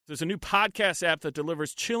There's a new podcast app that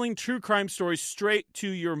delivers chilling true crime stories straight to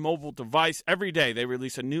your mobile device. Every day, they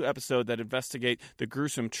release a new episode that investigate the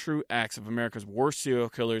gruesome true acts of America's worst serial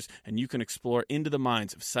killers, and you can explore into the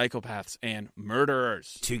minds of psychopaths and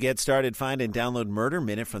murderers. To get started, find and download Murder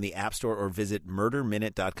Minute from the App Store or visit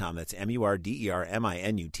murderminute.com. That's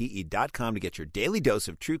MurderMinute.com to get your daily dose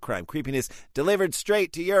of true crime creepiness delivered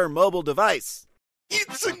straight to your mobile device.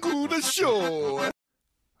 It's a good show.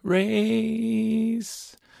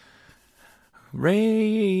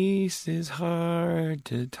 Race is hard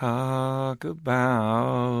to talk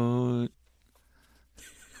about.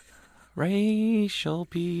 Racial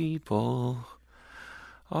people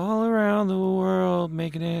all around the world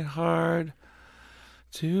making it hard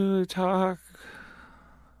to talk.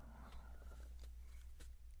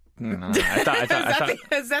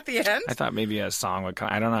 Is that the end? I thought maybe a song would come.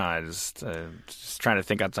 I don't know. I just trying to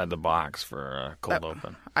think outside the box for a cold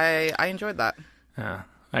open. I enjoyed that. Yeah,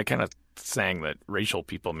 I kind of sang that racial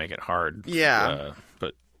people make it hard. Yeah,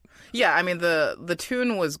 but yeah, I mean the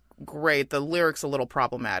tune was great. The lyrics a little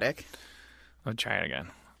problematic. I'll try it again.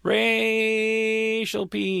 Racial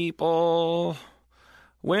people,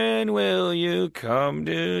 when will you come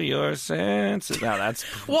to your senses? Now that's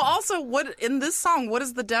well. Also, what in this song? What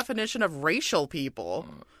is the definition of racial people?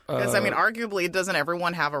 Because I mean, arguably, doesn't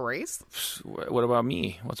everyone have a race? What about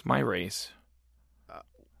me? What's my race?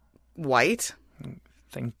 White.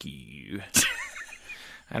 Thank you.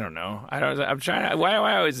 I don't know. I'm trying. Why do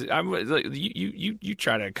I always? You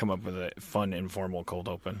try to come up with a fun, informal cold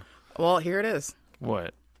open. Well, here it is.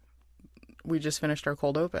 What? We just finished our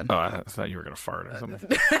cold open. Oh, I thought you were gonna fart or something.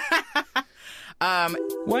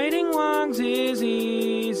 Waiting longs is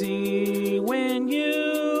easy when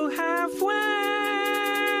you have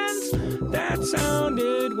friends. That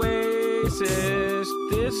sounded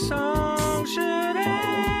racist. This song should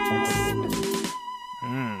end.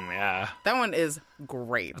 Yeah. That one is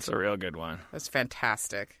great. That's a real good one. That's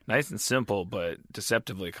fantastic. Nice and simple, but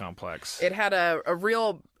deceptively complex. It had a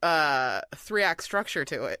real 3-act structure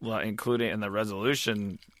to it. Well, including in the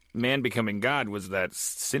resolution, man becoming God was that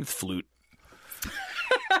synth flute.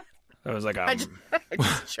 It was like I just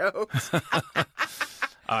choked.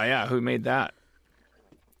 Oh yeah, who made that?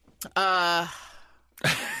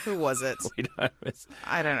 Who was it?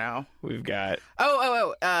 I don't know. We've got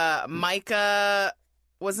Micah.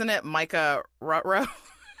 Wasn't it Micah Rutrow?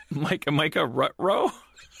 Micah Rutrow?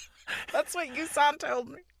 That's what Yusan told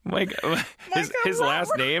me. His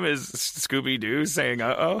last name is Scooby-Doo saying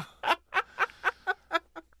uh-oh?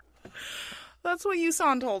 That's what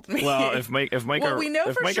Yusan told me. Well, if Micah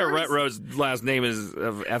sure Rutrow's last name is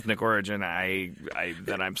of ethnic origin,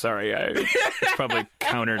 then I'm sorry. It's probably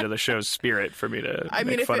counter to the show's spirit for me to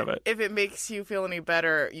make fun of it. If it makes you feel any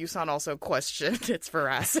better, Yusan also questioned its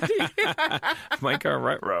veracity. Micah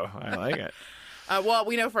Rutrow. I like it. Well,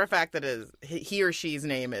 we know for a fact that he or she's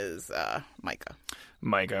name is Micah.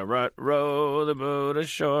 Micah Rut, row the boat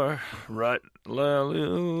ashore. Rut,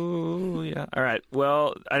 hallelujah. All right.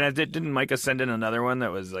 Well, and didn't Micah send in another one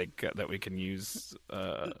that was like that we can use?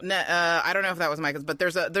 I don't know if that was Micah's, but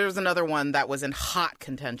there's another one that was in hot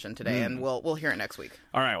contention today, and we'll hear it next week.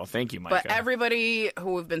 All right. Well, thank you, Micah. But everybody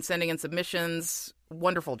who have been sending in submissions,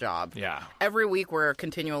 wonderful job. Yeah. Every week we're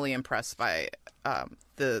continually impressed by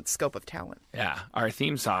the scope of talent. Yeah. Our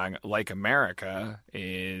theme song, Like America,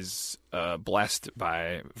 is blessed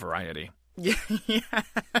by variety. Yes.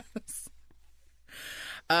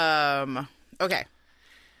 Okay.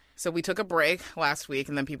 So we took a break last week,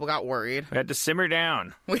 and then people got worried. We had to simmer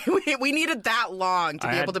down. We needed that long to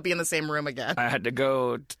be able to be in the same room again. I had to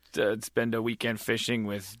go spend a weekend fishing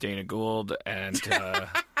with Dana Gould and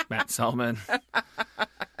Matt Selman.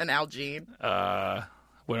 And Al Jean. I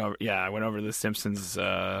went over to The Simpsons.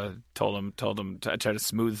 Told him to try to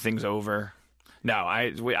smooth things over. No,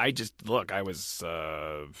 I was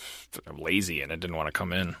lazy and I didn't want to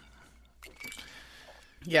come in.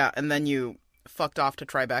 Yeah, and then you fucked off to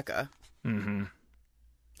Tribeca. Mm-hmm.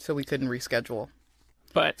 So we couldn't reschedule.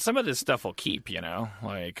 But some of this stuff will keep, how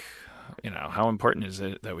important is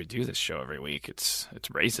it that we do this show every week? It's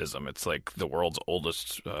racism. It's like the world's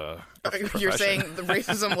oldest profession. You're saying the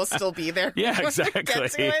racism will still be there? Yeah, exactly.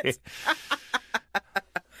 Get to it?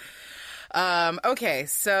 Okay,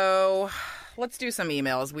 so let's do some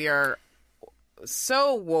emails. We are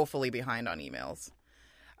so woefully behind on emails.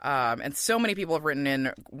 And so many people have written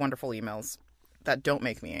in wonderful emails that don't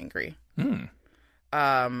make me angry.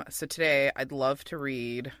 So today I'd love to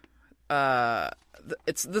read.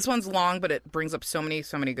 This one's long, but it brings up so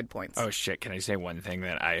many good points. Oh shit! Can I say one thing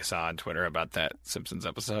that I saw on Twitter about that Simpsons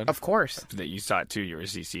episode? Of course. That you saw it too. You were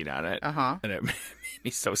CC'd on it. Uh-huh. And it made me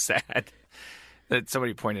so sad. that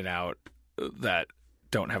somebody pointed out that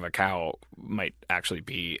 "Don't Have a Cow" might actually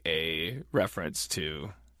be a reference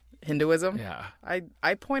to Hinduism? Yeah.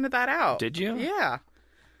 I pointed that out. Did you? Yeah.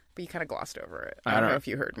 But you kind of glossed over it. I don't know if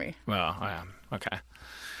you heard me. Well, okay.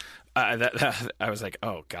 I was like,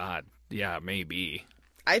 oh, God. Yeah, maybe.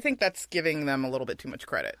 I think that's giving them a little bit too much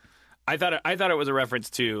credit. I thought it was a reference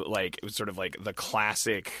to, like, it was sort of like the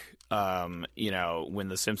classic, when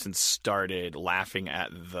The Simpsons started laughing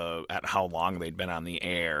at how long they'd been on the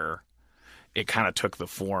air. It kind of took the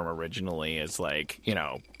form originally as, like,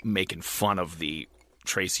 making fun of the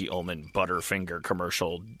Tracy Ullman Butterfinger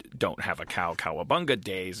commercial "Don't Have a Cow, Cowabunga"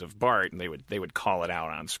 days of Bart, and they would call it out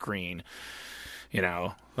on screen.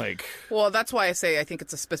 Well, that's why I say I think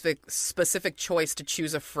it's a specific choice to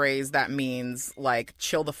choose a phrase that means, like,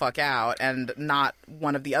 chill the fuck out, and not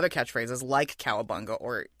one of the other catchphrases like "cowabunga"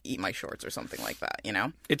 or "eat my shorts" or something like that,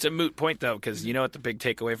 It's a moot point, though, because you know what the big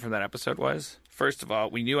takeaway from that episode was? First of all,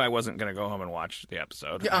 we knew I wasn't going to go home and watch the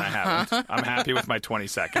episode, and I haven't. I'm happy with my 20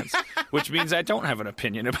 seconds, which means I don't have an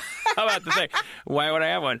opinion about the thing. Why would I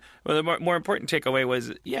have one? Well, the more important takeaway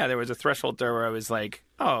was, there was a threshold there where I was like,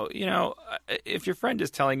 oh, if your friend is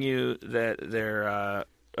telling you that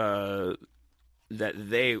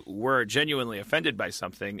they were genuinely offended by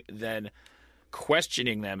something, then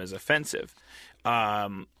questioning them is offensive.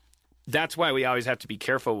 That's why we always have to be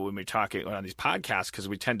careful when we're talking on these podcasts, because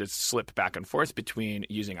we tend to slip back and forth between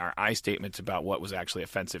using our I statements about what was actually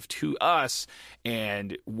offensive to us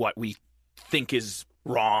and what we think is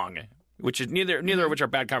wrong, which is neither of which are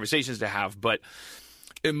bad conversations to have, but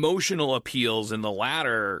emotional appeals in the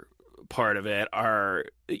latter part of it are,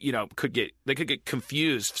 could get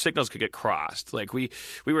confused. Signals could get crossed. Like we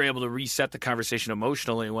were able to reset the conversation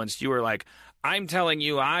emotionally once you were like, I'm telling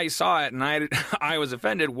you I saw it and I was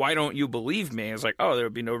offended. Why don't you believe me? It's like, oh, there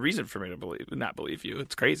would be no reason for me to not believe you.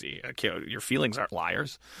 It's crazy. Your feelings aren't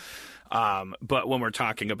liars. But when we're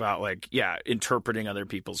talking about, like, interpreting other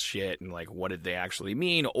people's shit and, like, what did they actually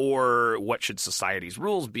mean, or what should society's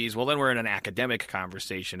rules be, well, then we're in an academic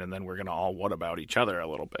conversation, and then we're going to all what about each other a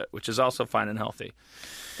little bit, which is also fine and healthy.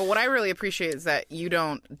 But what I really appreciate is that you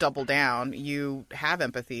don't double down. You have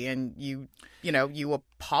empathy, and you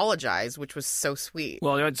apologize, which was so sweet.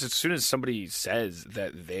 Well, as soon as somebody says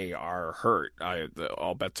that they are hurt,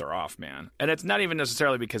 all bets are off, man. And it's not even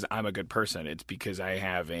necessarily because I'm a good person. It's because I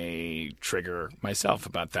have a trigger myself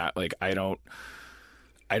about that. Like, I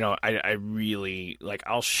really, like,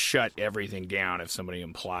 I'll shut everything down if somebody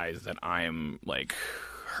implies that I'm, like,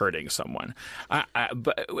 hurting someone.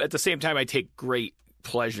 But at the same time, I take great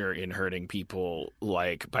pleasure in hurting people,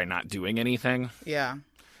 like, by not doing anything. Yeah.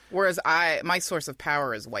 Whereas my source of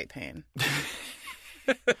power is white pain.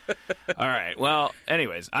 All right. Well,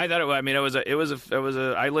 anyways, I thought it was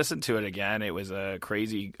a I listened to it again. It was a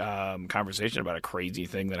crazy conversation about a crazy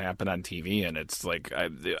thing that happened on TV, and it's like,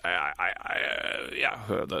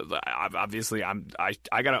 obviously I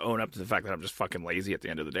got to own up to the fact that I'm just fucking lazy at the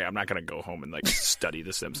end of the day. I'm not going to go home and, like, study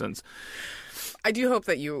The Simpsons. I do hope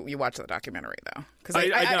that you watch the documentary, though, because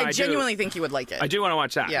I genuinely think you would like it. I do want to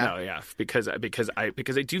watch that. Yeah. No, because I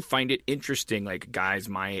do find it interesting, like, guys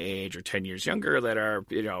my age or 10 years younger that are,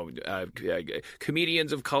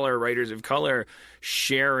 comedians of color, writers of color,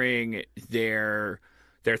 sharing their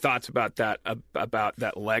thoughts about that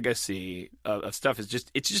legacy of stuff is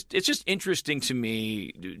it's just interesting to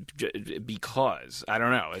me because I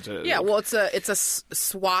don't know. It's a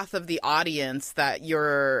swath of the audience that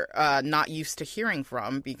you're not used to hearing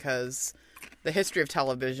from, because the history of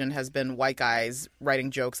television has been white guys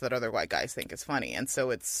writing jokes that other white guys think is funny, and so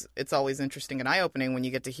it's always interesting and eye-opening when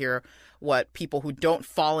you get to hear what people who don't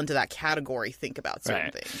fall into that category think about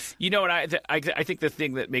certain things. You know what? I think the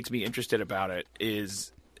thing that makes me interested about it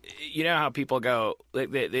is, you know how people go,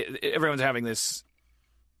 like, everyone's having this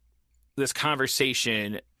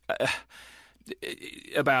conversation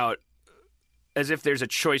about, as if there's a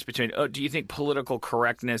choice between, do you think political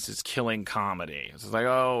correctness is killing comedy? It's like,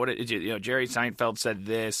 what did Jerry Seinfeld said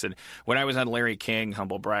this, and when I was on Larry King,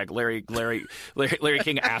 humble brag, Larry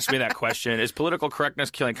King asked me that question: is political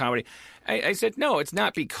correctness killing comedy? I said no, it's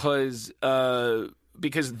not, because the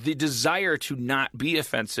desire to not be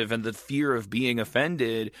offensive and the fear of being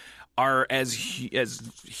offended are as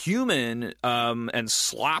human and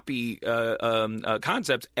sloppy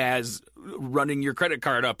concepts as running your credit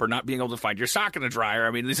card up or not being able to find your sock in a dryer.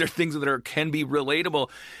 I mean, these are things that can be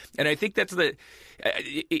relatable, and I think that's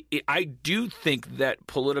I do think that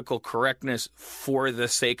political correctness for the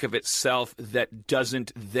sake of itself that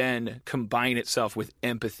doesn't then combine itself with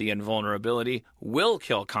empathy and vulnerability will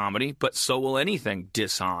kill comedy, but so will anything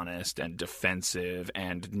dishonest and defensive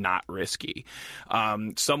and not risky.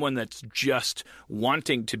 Someone that's just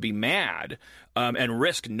wanting to be mad and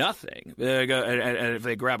risk nothing. And if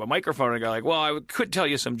they grab a microphone and go like, well, I could tell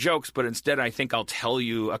you some jokes, but instead I think I'll tell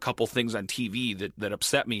you a couple things on TV that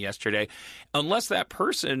upset me yesterday. Unless that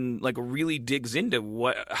person like really digs into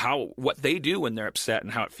what they do when they're upset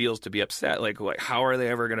and how it feels to be upset, like how are they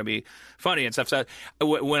ever going to be funny and stuff. So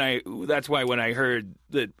that's why when I heard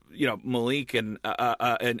that, you know, Malik and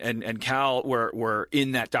Cal were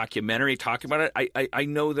in that documentary talking about it, I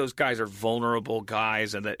know those guys are vulnerable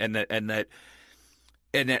guys, and that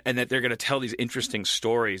they're going to tell these interesting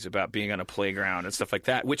stories about being on a playground and stuff like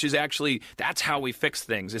that, which is actually, that's how we fix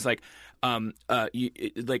things. It's like,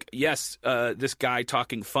 yes, this guy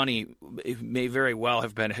talking funny may very well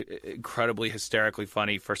have been incredibly hysterically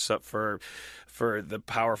funny for the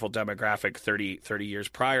powerful demographic 30 years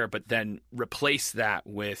prior, but then replace that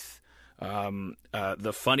with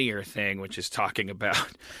the funnier thing, which is talking about.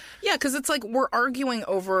 Yeah, because it's like we're arguing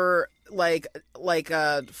over like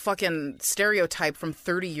a fucking stereotype from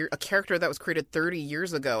 30 years, a character that was created 30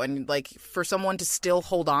 years ago, and like for someone to still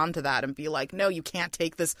hold on to that and be like, no, you can't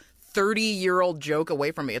take this 30-year-old joke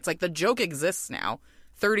away from me. It's like the joke exists now.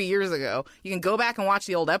 30 years ago, you can go back and watch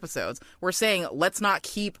the old episodes. We're saying let's not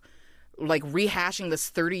keep like rehashing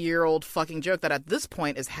this 30-year-old fucking joke that at this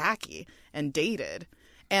point is hacky and dated.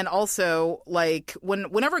 And also, like,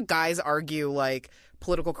 whenever guys argue, like,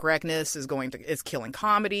 political correctness is killing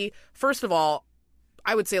comedy, first of all,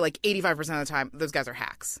 I would say, like, 85% of the time, those guys are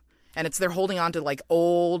hacks. And they're holding on to, like,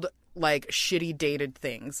 old, like, shitty dated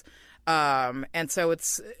things. And so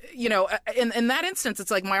it's, you know, in that instance,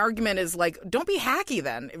 it's like my argument is like, don't be hacky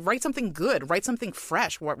then. Write something good. Write something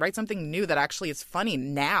fresh. Write something new that actually is funny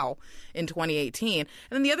now in 2018. And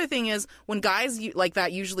then the other thing is when guys like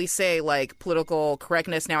that usually say like political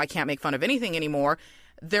correctness, now I can't make fun of anything anymore.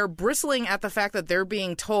 They're bristling at the fact that they're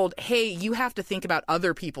being told, hey, you have to think about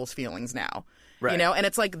other people's feelings now. Right. You know, and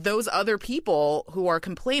it's like those other people who are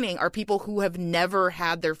complaining are people who have never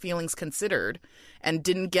had their feelings considered and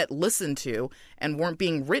didn't get listened to and weren't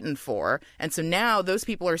being written for. And so now those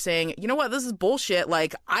people are saying, you know what, this is bullshit.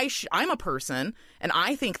 Like, I'm a person and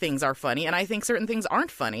I think things are funny and I think certain things aren't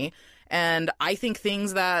funny. And I think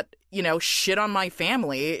things that, you know, shit on my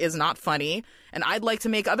family is not funny. And I'd like to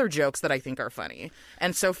make other jokes that I think are funny.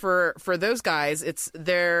 And so for those guys,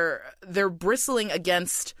 they're bristling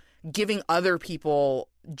against giving other people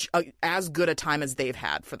as good a time as they've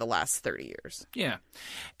had for the last 30 years. Yeah.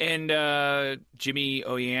 And Jimmy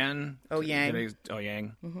O Yang.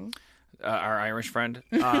 Mm-hmm. Our Irish friend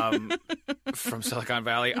from Silicon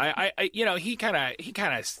Valley. I you know, he kind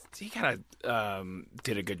of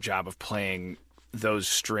did a good job of playing those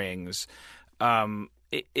strings.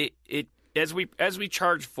 It as we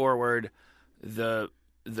charge forward, the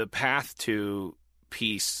path to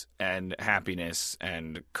peace and happiness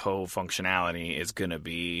and co-functionality is going to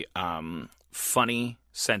be funny,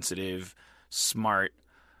 sensitive, smart,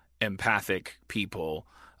 empathic people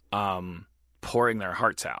pouring their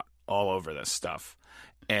hearts out all over this stuff,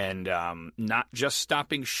 and not just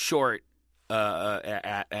stopping short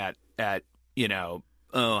at you know,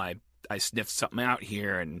 oh, I sniffed something out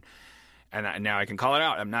here and now I can call it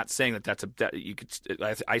out. I'm not saying that you could.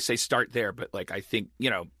 I say start there, but like I think, you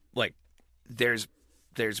know, like there's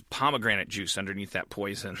pomegranate juice underneath that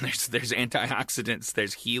poison. There's antioxidants.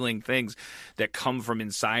 There's healing things that come from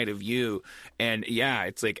inside of you. And yeah,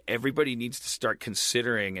 it's like everybody needs to start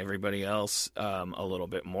considering everybody else a little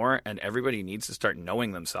bit more, and everybody needs to start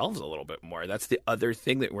knowing themselves a little bit more. That's the other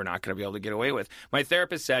thing that we're not going to be able to get away with. My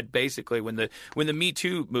therapist said basically when the Me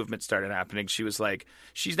Too movement started happening, she was like,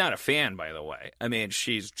 she's not a fan, by the way. I mean,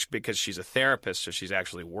 because she's a therapist, so she's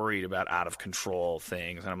actually worried about out of control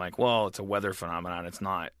things. And I'm like, well, it's a weather phenomenon. It's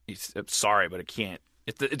not. I'm sorry, but it can't.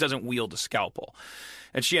 It doesn't wield a scalpel,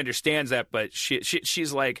 and she understands that. But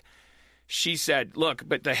she's like, she said, look,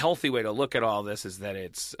 but the healthy way to look at all this is that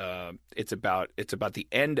it's about the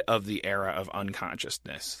end of the era of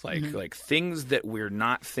unconsciousness. Like Mm-hmm. like things that we're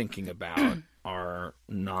not thinking about are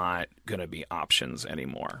not going to be options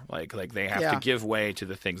anymore. Like they have to give way to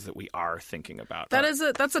the things that we are thinking about.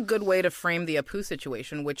 That's a good way to frame the Apu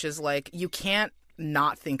situation, which is like you can't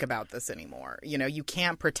not think about this anymore. You know, you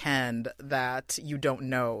can't pretend that you don't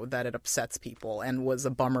know that it upsets people and was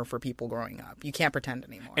a bummer for people growing up. You can't pretend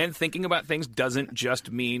anymore. And thinking about things doesn't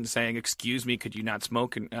just mean saying, "Excuse me, could you not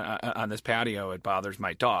smoke on this patio? It bothers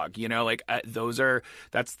my dog." You know, like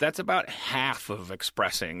that's about half of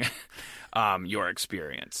expressing your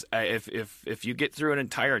experience. If you get through an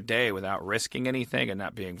entire day without risking anything and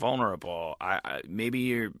not being vulnerable, maybe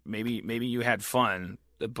you had fun.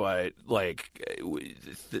 But like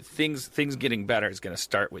things getting better is going to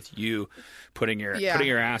start with you putting your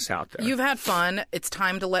ass out there. You've had fun. It's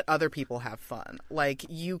time to let other people have fun. Like,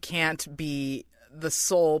 you can't be the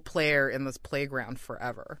sole player in this playground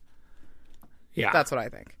forever. Yeah, that's what I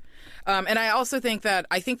think. And I also think that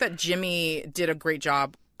Jimmy did a great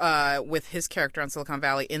job with his character on Silicon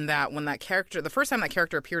Valley, in that when the first time that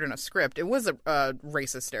character appeared in a script, it was a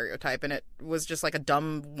racist stereotype, and it was just like a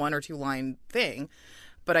dumb 1 or 2 line thing.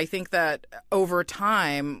 But I think that over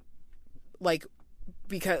time, like,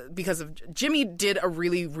 because of Jimmy did a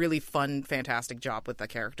really, really fun, fantastic job with the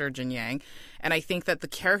character, Jin Yang. And I think that the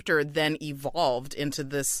character then evolved into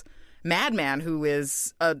this madman who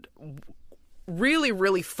is a really,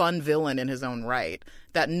 really fun villain in his own right,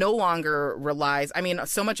 that no longer relies. I mean,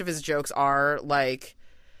 so much of his jokes are like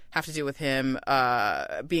have to do with him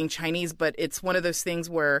being Chinese, but it's one of those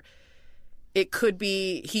things where it could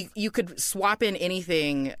be you could swap in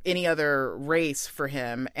any other race for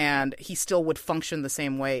him, and he still would function the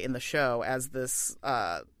same way in the show as this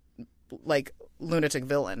like lunatic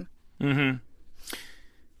villain. Mm-hmm.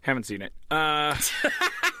 Haven't seen it. I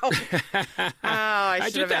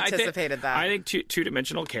should have anticipated that. I think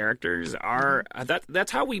two-dimensional characters are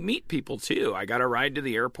that's how we meet people too. I got a ride to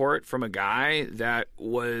the airport from a guy that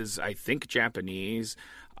was, I think, Japanese.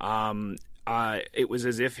 It was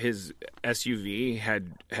as if his SUV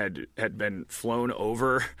had been flown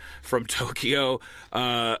over from Tokyo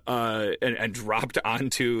and dropped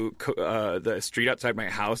onto the street outside my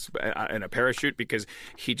house in a parachute, because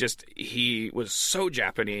he was so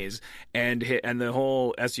Japanese, and the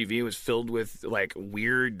whole SUV was filled with like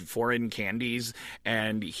weird foreign candies,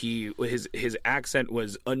 and his accent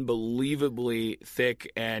was unbelievably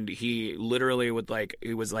thick, and he literally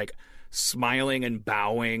was smiling and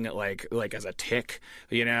bowing like as a tick,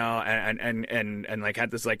 you know, and like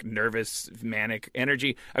had this like nervous manic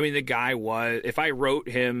energy. I mean, the guy was, if I wrote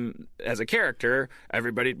him as a character,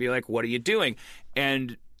 everybody'd be like, "What are you doing?"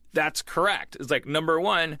 And that's correct. It's like, number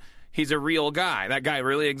one, he's a real guy. That guy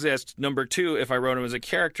really exists. Number two, if I wrote him as a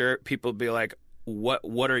character, people would be like,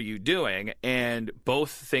 what are you doing? And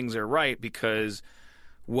both things are right, because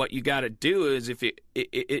what you got to do is, if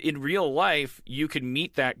in real life, you can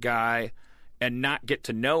meet that guy and not get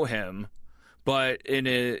to know him, but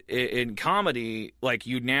in comedy, like,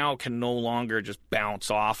 you now can no longer just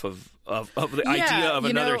bounce off of the idea of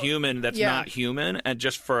another human that's not human, and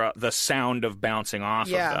just for the sound of bouncing off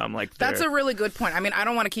of them. Like, that's a really good point. I mean, I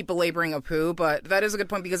don't want to keep belaboring Apu, but that is a good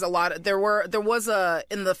point, because there was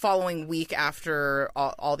in the following week after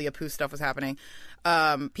all the Apu stuff was happening,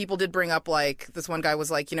 people did bring up, like, this one guy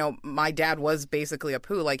was like, you know, my dad was basically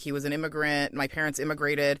Apu. Like, he was an immigrant. My parents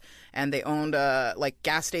immigrated, and they owned like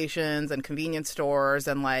gas stations and convenience stores,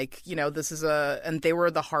 and like, you know, and they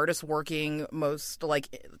were the hardest working, most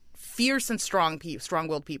like fierce and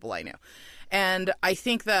strong-willed people I knew. And I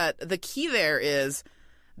think that the key there is,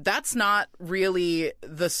 that's not really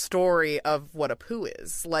the story of what Apu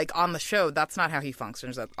is. Like, on the show, that's not how he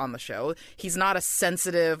functions on the show. He's not a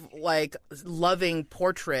sensitive, like, loving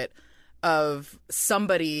portrait of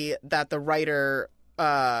somebody that the writer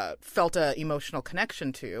felt an emotional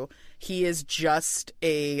connection to. He is just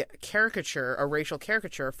a caricature, a racial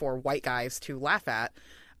caricature for white guys to laugh at.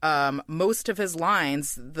 Most of his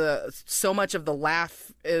lines, so much of the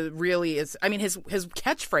laugh really is, I mean, his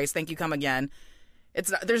catchphrase, "Thank you, come again,"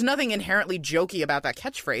 there's nothing inherently jokey about that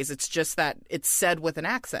catchphrase. It's just that it's said with an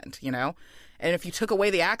accent, you know? And if you took away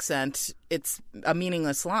the accent, it's a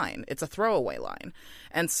meaningless line. It's a throwaway line.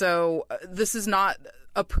 And so this is not,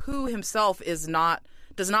 Apu himself does not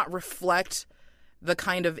reflect the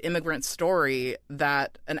kind of immigrant story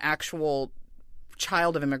that an actual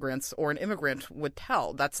child of immigrants or an immigrant would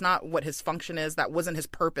tell. That's not what his function is. That wasn't his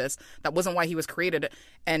purpose. That wasn't why he was created.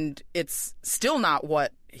 And it's still not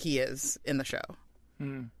what he is in the show.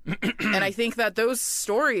 And I think that those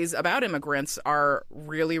stories about immigrants are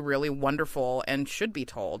really, really wonderful and should be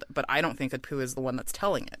told. But I don't think that Apu is the one that's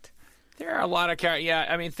telling it. There are a lot of characters. Yeah,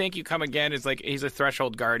 I mean, Thank You Come Again is like he's a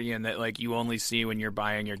threshold guardian that like you only see when you're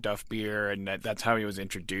buying your Duff beer, and that's how he was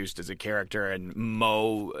introduced as a character. And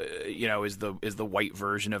Mo, is the white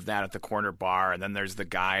version of that at the corner bar, and then there's the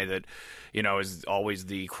guy that, is always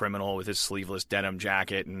the criminal with his sleeveless denim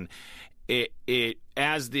jacket, and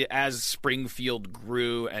as Springfield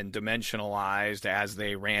grew and dimensionalized, as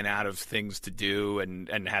they ran out of things to do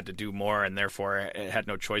and had to do more, and therefore it had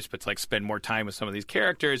no choice but to like spend more time with some of these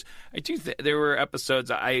characters. I do there were episodes.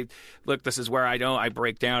 This is where I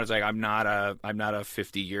break down. It's like I'm not a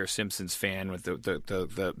 50-year Simpsons fan with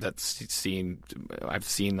that's seen. I've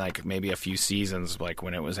seen like maybe a few seasons like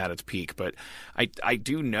when it was at its peak, but I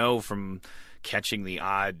do know from catching the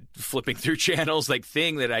odd flipping through channels like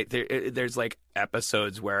thing that there's like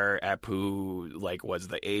episodes where Apu like was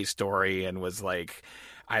the A story and was like,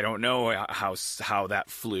 I don't know how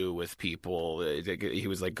that flew with people. He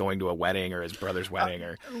was like going to a wedding or his brother's wedding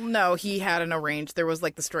or no, he had there was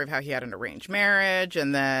like the story of how he had an arranged marriage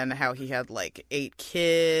and then how he had like 8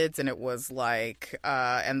 kids, and it was like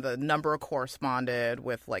and the number corresponded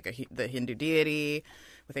with like the Hindu deity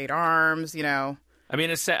with 8 arms,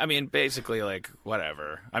 I mean, basically, like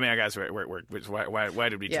whatever. I mean, I guess why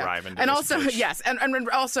did we drive into? And this also, bitch? yes, and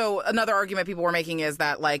also another argument people were making is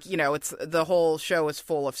that like it's the whole show is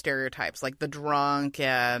full of stereotypes, like the drunk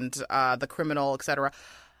and the criminal, etc.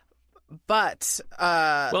 But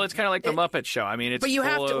well, it's kind of like the Muppet Show. I mean, it's but you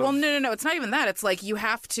have to. of... Well, no, it's not even that. It's like you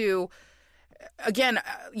have to. Again,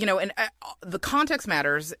 and the context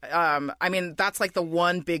matters. I mean, that's like the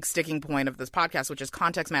one big sticking point of this podcast, which is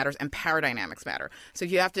context matters and power dynamics matter. So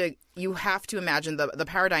you have to imagine the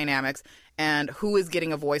power dynamics and who is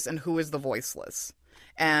getting a voice and who is the voiceless.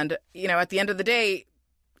 And at the end of the day,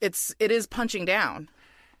 it is punching down.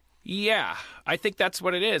 Yeah, I think that's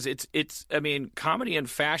what it is. It's. I mean, comedy and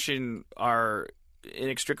fashion are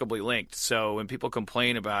inextricably linked. So when people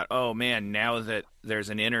complain about, oh man, now that there's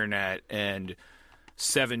an internet and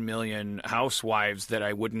 7 million housewives that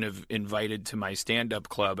I wouldn't have invited to my stand-up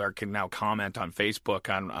club can now comment on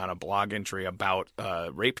Facebook on a blog entry about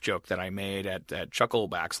a rape joke that I made at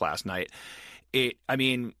Chucklebacks last night. We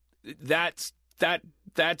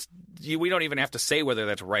don't even have to say whether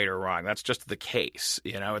that's right or wrong. That's just the case.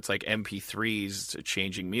 It's like MP3s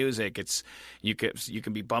changing music. It's you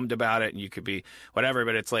can be bummed about it and you could be whatever,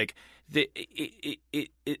 but it's like the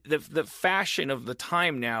fashion of the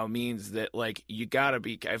time now means that like you gotta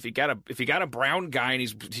be if you got a brown guy and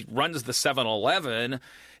he runs the 7-Eleven,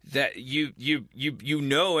 that you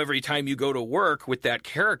know every time you go to work with that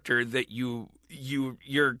character that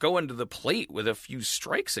you're going to the plate with a few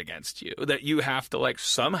strikes against you, that you have to like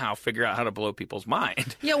somehow figure out how to blow people's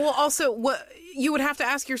mind. Yeah, well, also what you would have to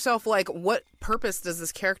ask yourself, like, what purpose does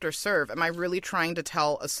this character serve? Am I really trying to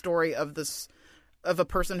tell a story of a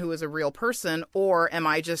person who is a real person, or am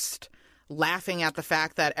I just laughing at the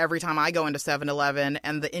fact that every time I go into 7-Eleven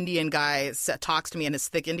and the Indian guy talks to me in his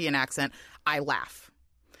thick Indian accent, I laugh?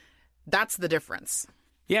 That's the difference.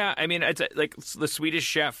 Yeah, I mean, it's like the Swedish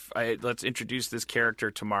Chef. Let's introduce this character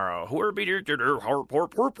tomorrow.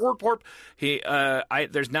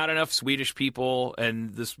 There's not enough Swedish people,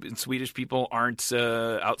 and Swedish people aren't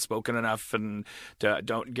outspoken enough, and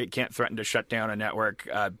can't threaten to shut down a network.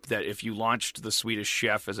 That if you launched the Swedish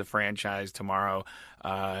Chef as a franchise tomorrow,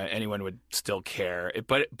 anyone would still care.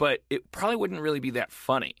 But it probably wouldn't really be that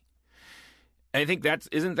funny. I think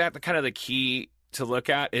isn't that the kind of the key to look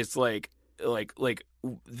at? It's like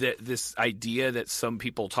this idea that some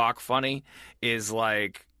people talk funny is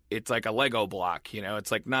like, it's like a Lego block,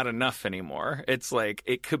 it's like not enough anymore. It's like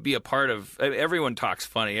it could be a part of everyone talks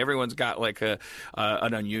funny. Everyone's got like an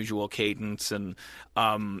unusual cadence and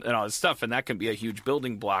all this stuff, and that can be a huge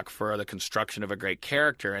building block for the construction of a great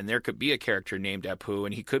character. And there could be a character named Apu,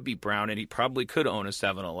 and he could be brown, and he probably could own a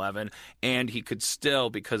 7-Eleven, and he could still,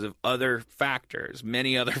 because of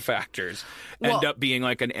many other factors, end up being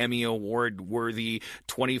like an Emmy Award worthy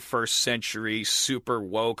 21st century super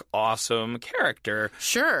woke awesome character.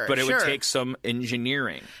 Sure. But it would take some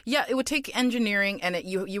engineering. Yeah, it would take engineering, and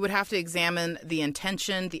you would have to examine the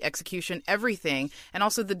intention, the execution, everything, and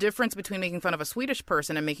also the difference between making fun of a Swedish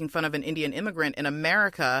person and making fun of an Indian immigrant in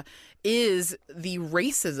America is the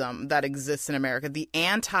racism that exists in America, the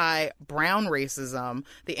anti-brown racism,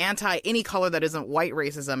 the anti-any color that isn't white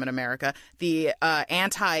racism in America, the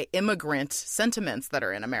anti-immigrant sentiments that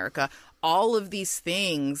are in America. All of these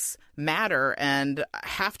things matter and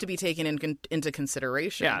have to be taken into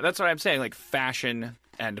consideration. Yeah, that's what I'm saying. Like fashion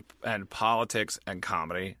and politics and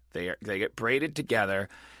comedy, they get braided together.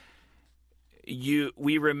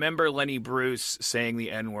 we remember Lenny Bruce saying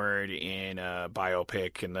the N-word in a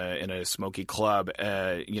biopic in a smoky club,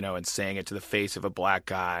 and saying it to the face of a black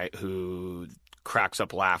guy who cracks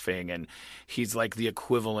up laughing, and he's like the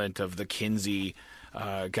equivalent of the Kinsey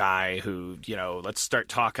guy who, let's start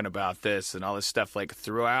talking about this and all this stuff. Like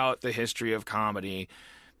throughout the history of comedy,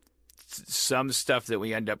 some stuff that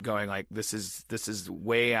we end up going like, this is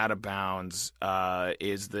way out of bounds,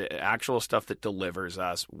 is the actual stuff that delivers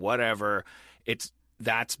us, whatever.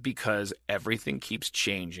 That's because everything keeps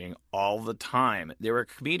changing all the time. There were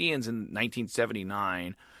comedians in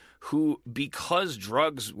 1979 who, because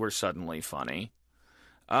drugs were suddenly funny,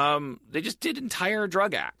 they just did entire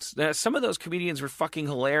drug acts. Some of those comedians were fucking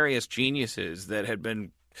hilarious geniuses that had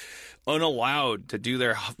been unallowed to do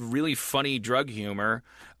their really funny drug humor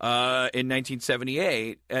in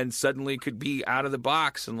 1978 and suddenly could be out of the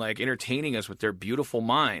box and like entertaining us with their beautiful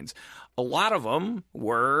minds. A lot of them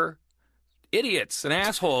were idiots and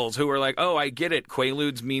assholes who were like, oh, I get it.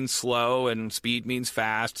 Quaaludes means slow and speed means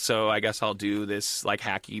fast. So I guess I'll do this like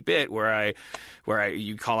hacky bit where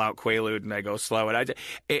you call out Quaalude and I go slow. And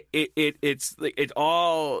it's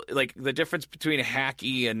all like the difference between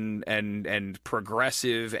hacky and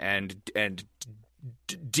progressive and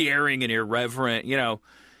daring and irreverent,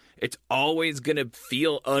 it's always going to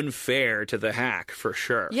feel unfair to the hack for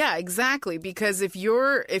sure. Yeah, exactly. Because if you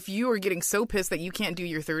are getting so pissed that you can't do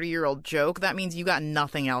your 30-year-old joke, that means you got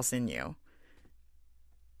nothing else in you.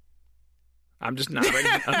 I'm just nodding.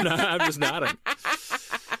 I'm just nodding.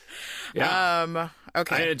 Yeah.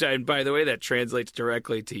 Okay. And by the way, that translates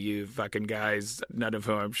directly to you fucking guys, none of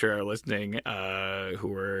whom I'm sure are listening, who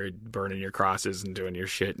were burning your crosses and doing your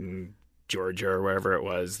shit in Georgia or wherever it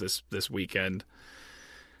was this weekend.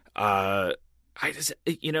 I just,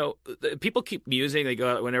 people keep musing. They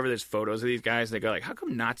go, whenever there's photos of these guys, they go like, how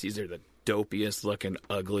come Nazis are the dopiest looking,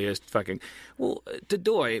 ugliest fucking, well,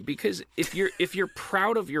 Dadoy, because if you're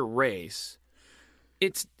proud of your race,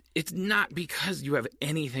 it's not because you have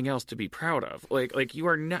anything else to be proud of. Like you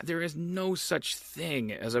are not, there is no such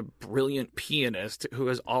thing as a brilliant pianist who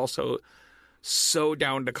is also so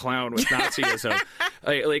down to clown with Nazism,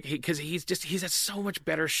 because he's has so much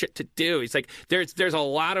better shit to do. He's like, there's a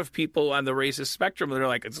lot of people on the racist spectrum that are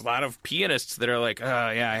like, it's a lot of pianists that are like,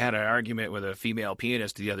 oh yeah, I had an argument with a female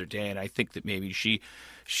pianist the other day, and I think that maybe she's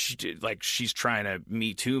trying to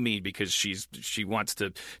Me Too me because she wants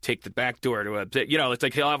to take the back door to it's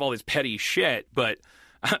like he'll have all this petty shit, but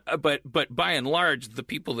by and large, the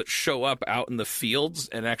people that show up out in the fields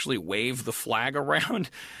and actually wave the flag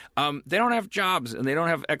around, they don't have jobs and they don't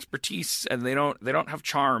have expertise and they don't have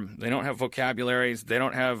charm. They don't have vocabularies. They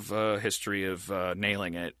don't have a history of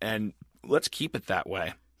nailing it. And let's keep it that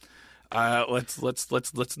way. Let's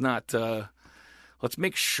not. Let's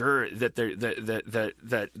make sure that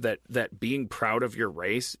that being proud of your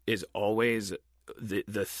race is always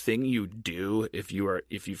the thing you do if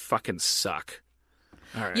you fucking suck.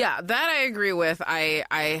 All right. Yeah, that I agree with.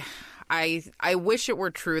 I wish it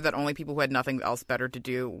were true that only people who had nothing else better to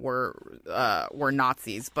do were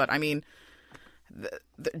Nazis. But I mean, the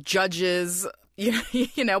judges,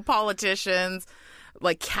 politicians,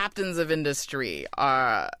 like captains of industry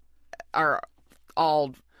are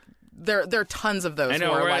all. There are tons of those. I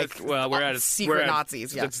know, who are we're secret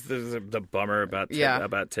Nazis. Yeah, that's the bummer about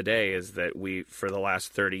today is that for the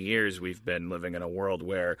last 30 years we've been living in a world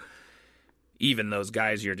where even those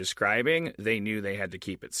guys you're describing, they knew they had to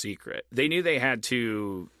keep it secret. They knew they had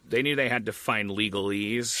to find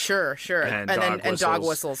legalese. Sure. And dog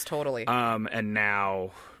whistles, totally. And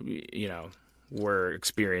now, we're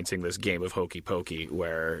experiencing this game of hokey pokey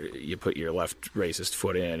where you put your left racist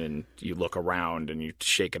foot in and you look around and you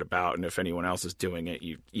shake it about, and if anyone else is doing it,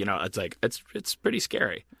 it's like it's pretty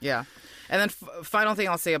scary. Yeah. And then final thing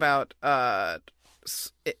I'll say about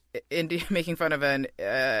India, making fun of an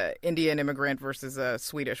Indian immigrant versus a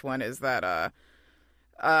Swedish one is that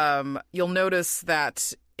you'll notice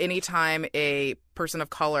that anytime a person of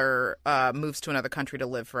color moves to another country to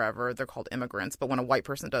live forever, they're called immigrants. But when a white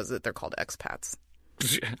person does it, they're called expats.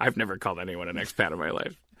 I've never called anyone an expat in my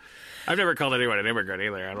life. I've never called anyone an immigrant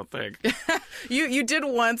either, I don't think. You did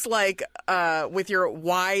once, with your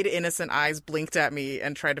wide, innocent eyes blinked at me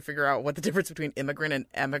and tried to figure out what the difference between immigrant and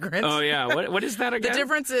emigrant. Oh, yeah. What is that again? The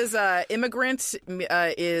difference is immigrant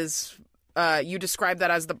is you describe that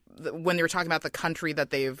as when they were talking about the country that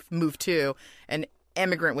they've moved to, and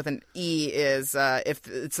emigrant with an E is if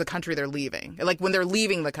it's the country they're leaving. Like when they're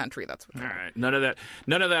leaving the country, that's what. All right. None of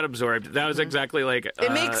that absorbed. That was exactly like...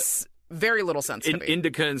 It makes very little sensitivity.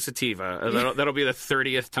 Indica and sativa. That'll be the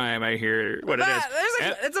 30th time I hear what it is.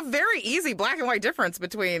 It's a very easy black and white difference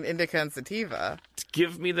between indica and sativa.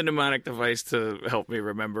 Give me the mnemonic device to help me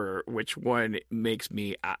remember which one makes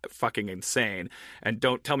me fucking insane. And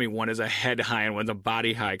don't tell me one is a head high and one's a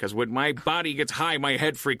body high, because when my body gets high, my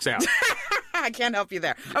head freaks out. I can't help you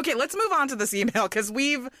there. Okay, let's move on to this email, because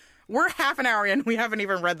we're half an hour in. We haven't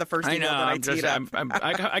even read the first email that I teed up.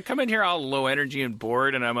 I come in here all low energy and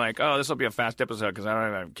bored, and I'm like, oh, this will be a fast episode because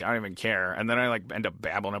I don't even care. And then I end up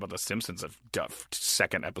babbling about The Simpsons, a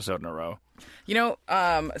second episode in a row.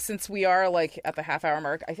 Since we are at the half hour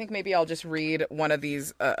mark, I think maybe I'll just read one of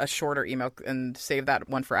these, a shorter email, and save that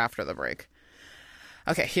one for after the break.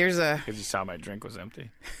 Okay, here's Because you saw my drink was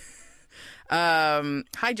empty.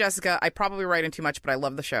 Hi, Jessica. I probably write in too much, but I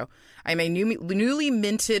love the show. I'm a newly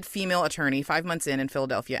minted female attorney, 5 months in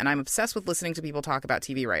Philadelphia, and I'm obsessed with listening to people talk about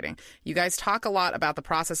TV writing. You guys talk a lot about the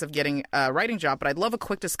process of getting a writing job, but I'd love a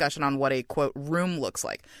quick discussion on what a, quote, room looks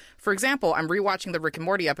like. For example, I'm rewatching the Rick and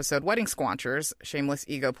Morty episode Wedding Squanchers, shameless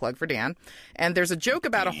ego plug for Dan, and there's a joke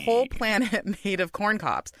about a whole planet made of corn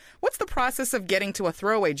cobs. What's the process of getting to a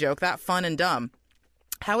throwaway joke that fun and dumb?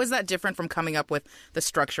 How is that different from coming up with the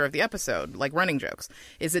structure of the episode, like running jokes?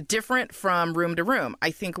 Is it different from room to room?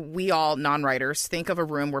 I think we all, non-writers, think of a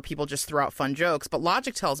room where people just throw out fun jokes, but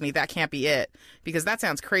logic tells me that can't be it, because that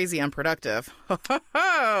sounds crazy unproductive.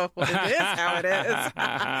 Well, it is how it is.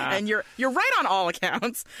 And you're right on all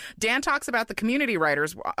accounts. Dan talks about the community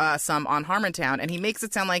writers some on Harmontown, and he makes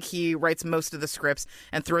it sound like he writes most of the scripts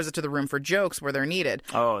and throws it to the room for jokes where they're needed.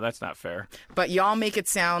 Oh, that's not fair. But y'all make it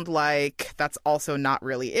sound like that's also not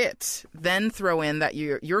really it. Then throw in that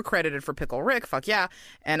you're credited for Pickle Rick, fuck yeah,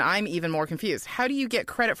 and I'm even more confused. How do you get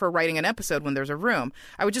credit for writing an episode when there's a room?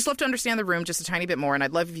 I would just love to understand the room just a tiny bit more, and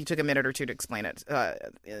I'd love if you took a minute or two to explain it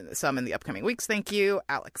some in the upcoming weeks. Thank you,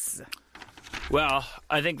 Alex. Well,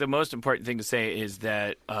 I think the most important thing to say is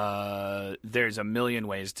that there's a million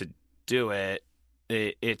ways to do it.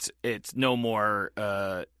 It's no more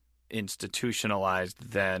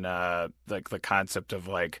institutionalized than the concept of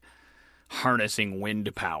harnessing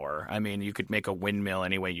wind power. I mean, you could make a windmill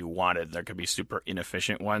any way you wanted. There could be super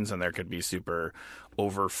inefficient ones, and there could be super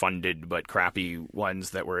overfunded but crappy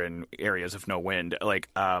ones that were in areas of no wind. There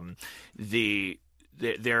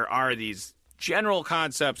are these general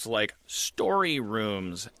concepts like story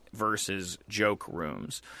rooms versus joke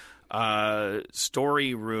rooms.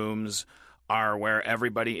 Story rooms are where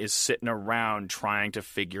everybody is sitting around trying to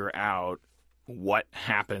figure out what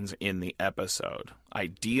happens in the episode.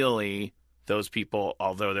 Ideally, those people,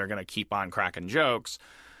 although they're going to keep on cracking jokes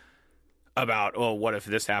about, oh, what if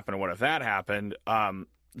this happened and what if that happened,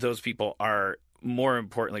 those people are more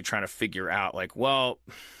importantly trying to figure out,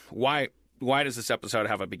 why does this episode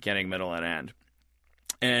have a beginning, middle, and end?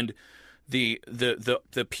 And the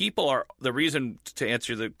people are the reason. To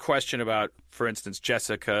answer the question about, for instance,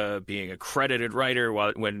 Jessica being a credited writer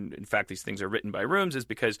when in fact these things are written by rooms, is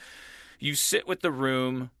because you sit with the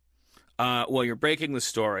room while you're breaking the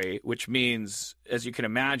story, which means, as you can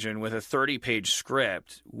imagine, with a 30-page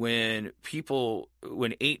script, when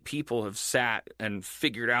 8 people have sat and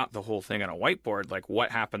figured out the whole thing on a whiteboard, like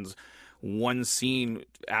what happens one scene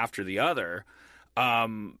after the other,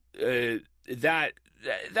 that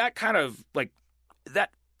kind of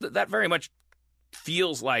that very much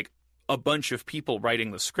feels like a bunch of people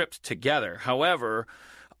writing the script together. However,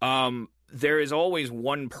 there is always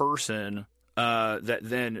one person that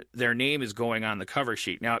then their name is going on the cover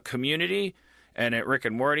sheet. Now, at Community and at Rick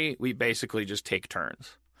and Morty, we basically just take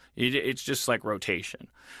turns. It's just like rotation.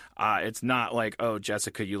 It's not like, oh,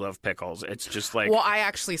 Jessica, you love pickles. It's just like... Well, I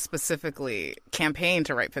actually specifically campaigned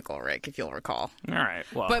to write Pickle Rick, if you'll recall. All right.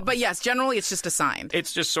 Well, but yes, generally it's just assigned.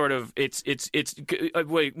 It's just sort of it's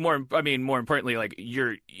way more. I mean, more importantly, like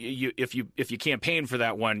if you campaigned for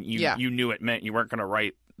that one, you knew it meant you weren't going to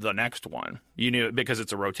write the next one. You knew it because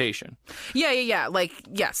it's a rotation. Yeah.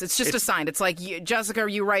 Yes, it's just assigned. It's like, Jessica,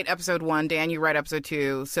 you write episode 1, Dan, you write episode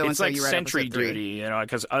 2, so-and-so you write sentry episode 3. duty,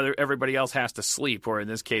 because everybody else has to sleep, or in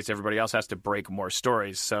this case, everybody else has to break more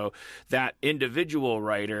stories. So that individual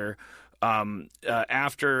writer,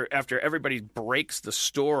 after everybody breaks the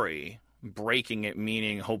story, breaking it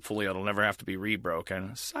meaning hopefully it'll never have to be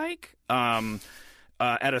rebroken, psych,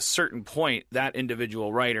 at a certain point, that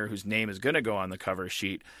individual writer whose name is going to go on the cover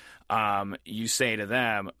sheet, you say to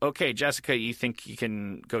them, okay, Jessica, you think you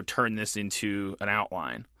can go turn this into an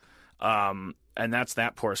outline? And that's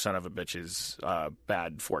that poor son of a bitch's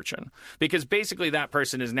bad fortune. Because basically that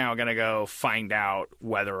person is now going to go find out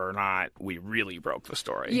whether or not we really broke the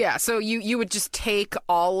story. Yeah, so you would just take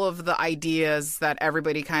all of the ideas that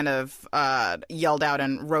everybody kind of yelled out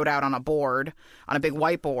and wrote out on a board, on a big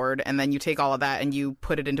whiteboard, and then you take all of that and you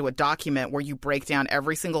put it into a document where you break down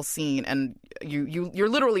every single scene, and you're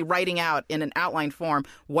literally writing out in an outline form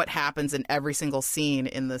what happens in every single scene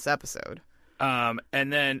in this episode. And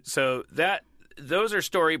then, so those are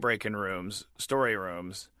story rooms.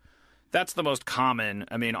 That's the most common.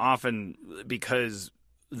 I mean, often because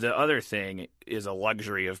the other thing is a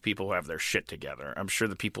luxury of people who have their shit together. I'm sure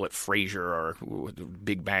the people at Frasier or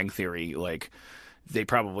Big Bang Theory, like, they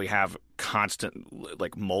probably have constant,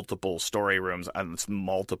 like, multiple story rooms and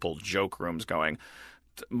multiple joke rooms going.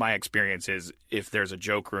 My experience is if there's a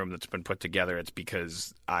joke room that's been put together, it's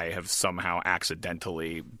because I have somehow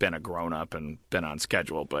accidentally been a grown-up and been on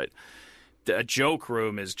schedule. But a joke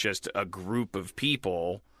room is just a group of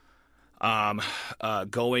people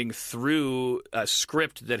going through a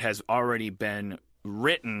script that has already been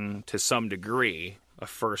written to some degree, a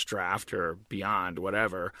first draft or beyond,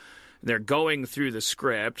 whatever. They're going through the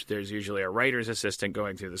script. There's usually a writer's assistant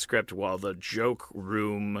going through the script while the joke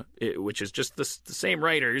room, which is just the same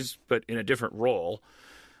writers but in a different role,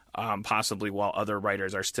 possibly while other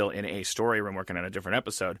writers are still in a story room working on a different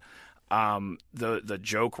episode. The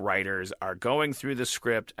joke writers are going through the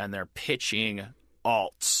script and they're pitching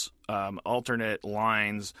alts, alternate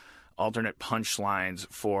lines, alternate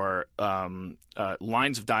punchlines for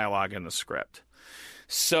lines of dialogue in the script.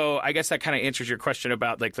 So I guess that kind of answers your question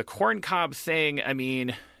about, like, the corn cob thing. I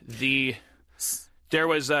mean, it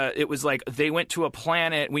was like they went to a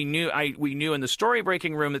planet. We knew in the story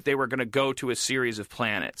breaking room that they were going to go to a series of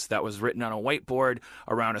planets that was written on a whiteboard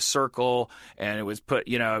around a circle, and it was put,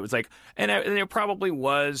 it was like, and there probably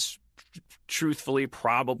was, truthfully,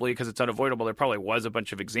 probably because it's unavoidable, there probably was a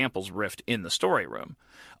bunch of examples riffed in the story room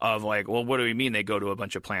of, like, well, what do we mean they go to a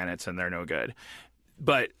bunch of planets and they're no good?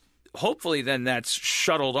 But hopefully then that's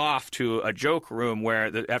shuttled off to a joke room where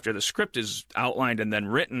after the script is outlined and then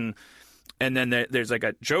written, and then there's like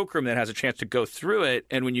a joke room that has a chance to go through it.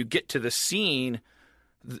 And when you get to the scenes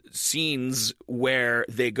where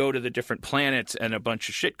they go to the different planets and a bunch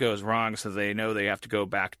of shit goes wrong, so they know they have to go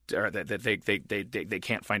back, or that they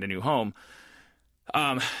can't find a new home.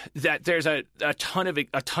 That there's a ton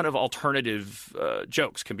of alternative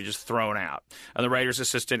jokes can be just thrown out, and the writer's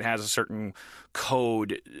assistant has a certain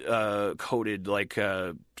coded like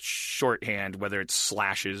shorthand, whether it's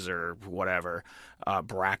slashes or whatever,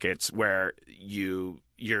 brackets, where you're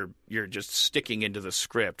just sticking into the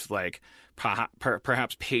script like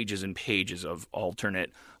perhaps pages and pages of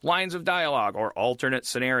alternate lines of dialogue or alternate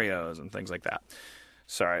scenarios and things like that.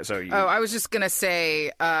 Sorry. So I was just gonna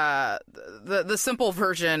say the simple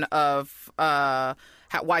version of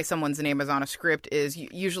why someone's name is on a script is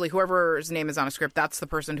usually whoever's name is on a script. That's the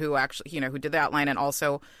person who actually who did the outline and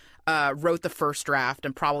also wrote the first draft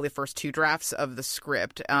and probably the first two drafts of the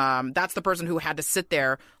script. That's the person who had to sit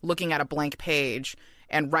there looking at a blank page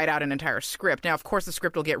and write out an entire script. Now, of course, the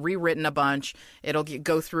script will get rewritten a bunch. It'll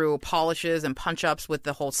go through polishes and punch-ups with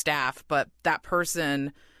the whole staff, but that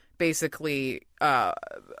person basically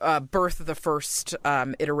birthed the first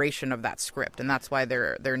iteration of that script, and that's why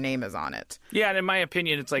their name is on it. Yeah, and in my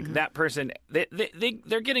opinion, it's like that person,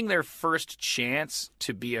 they're getting their first chance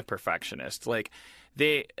to be a perfectionist. Like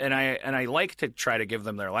I like to try to give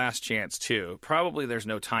them their last chance too. Probably there's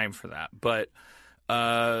no time for that, but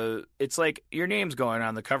it's like your name's going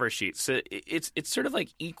on the cover sheet, so it's sort of like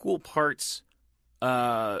equal parts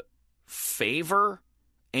favor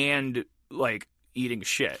and like eating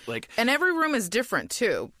shit. Like, and every room is different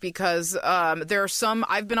too, because there are some,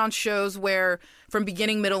 I've been on shows where from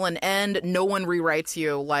beginning, middle, and end, no one rewrites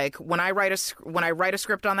you. Like when I write a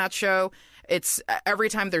script on that show, it's every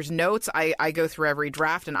time there's notes, I go through every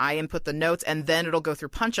draft and I input the notes, and then it'll go through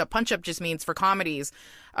punch up. Punch up just means, for comedies,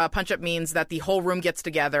 punch up means that the whole room gets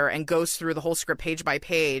together and goes through the whole script page by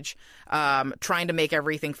page, trying to make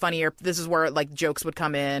everything funnier. This is where like jokes would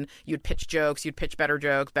come in. You'd pitch jokes, you'd pitch better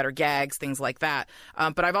jokes, better gags, things like that.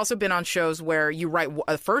 But I've also been on shows where you write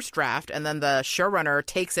a first draft and then the showrunner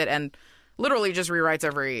takes it and literally just rewrites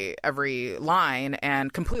every line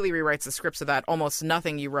and completely rewrites the script so that almost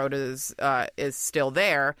nothing you wrote is still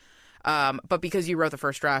there. But because you wrote the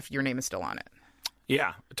first draft, your name is still on it.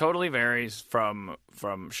 Yeah, it totally varies from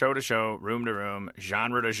show to show, room to room,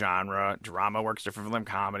 genre to genre. Drama works different from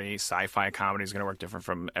comedy. Sci-fi comedy is going to work different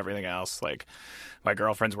from everything else. Like, my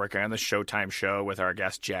girlfriend's working on the Showtime show with our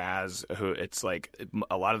guest Jazz, who it's like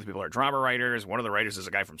a lot of the people are drama writers. One of the writers is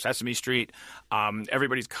a guy from Sesame Street.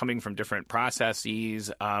 Everybody's coming from different processes.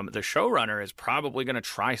 The showrunner is probably going to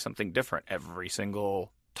try something different every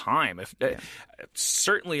single time,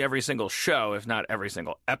 certainly every single show, if not every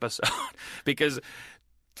single episode, because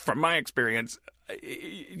from my experience,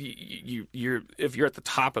 you're if you're at the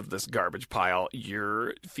top of this garbage pile,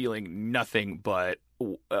 you're feeling nothing but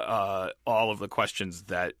all of the questions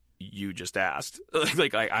that you just asked.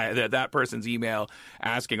 That person's email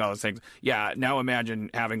asking all those things. Yeah, now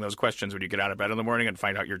imagine having those questions when you get out of bed in the morning and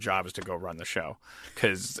find out your job is to go run the show,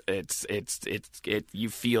 because you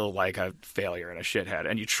feel like a failure and a shithead,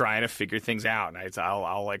 and you try to figure things out. And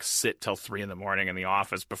I'll like sit till 3 a.m. in the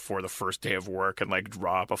office before the first day of work and like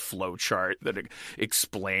draw up a flow chart that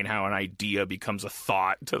explain how an idea becomes a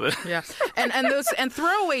thought to the and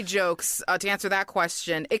throwaway jokes. To answer that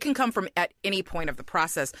question, it can come from at any point of the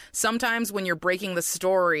process. Sometimes when you're breaking the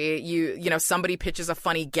story, you know somebody pitches a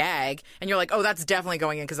funny gag, and you're like, oh, that's definitely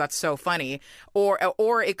going in because that's so funny.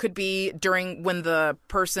 Or it could be during when the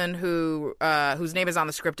person whose name is on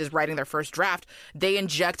the script is writing their first draft, they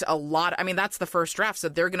inject a lot. I mean, that's the first draft, so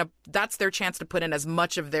that's their chance to put in as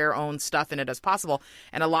much of their own stuff in it as possible.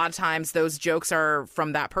 And a lot of times those jokes are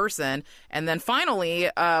from that person. And then finally,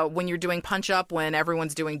 when you're doing Punch Up, when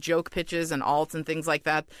everyone's doing joke pitches and alts and things like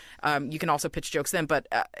that, you can also pitch jokes in. But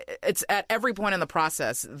it's at every point in the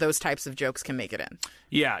process, those types of jokes can make it in.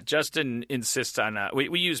 Yeah, Justin insists on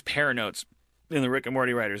we use pair notes in the Rick and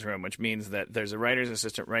Morty writers room, which means that there's a writer's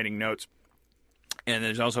assistant writing notes, and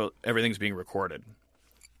there's also everything's being recorded,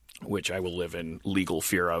 which I will live in legal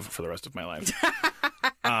fear of for the rest of my life.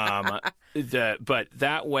 But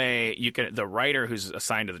that way, the writer who's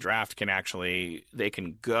assigned to the draft they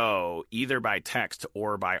can go either by text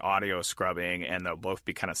or by audio scrubbing, and they'll both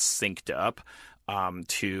be kind of synced up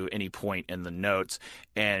to any point in the notes.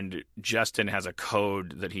 And Justin has a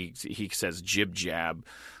code that he says jib jab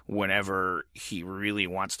whenever he really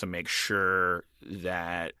wants to make sure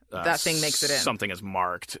that that thing makes it in. Something is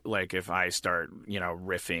marked. Like if I start,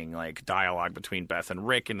 riffing like dialogue between Beth and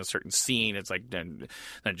Rick in a certain scene, it's like then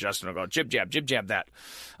Justin will go jib jab that.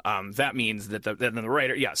 That means that then the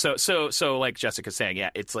writer, yeah. So like Jessica's saying, yeah,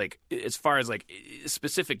 it's like as far as like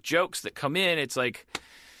specific jokes that come in, it's like.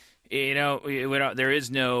 There's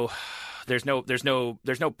no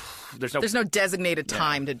designated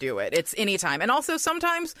time to do it. It's any time. And also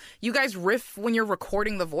sometimes you guys riff when you're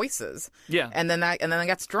recording the voices. Yeah. And then that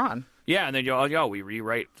gets drawn. Yeah, and then we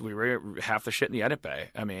rewrite half the shit in the edit bay.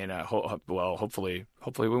 I mean, hopefully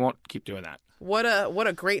we won't keep doing that. What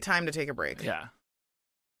a great time to take a break. Yeah.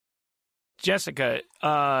 Jessica,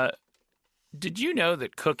 did you know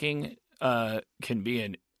that cooking can be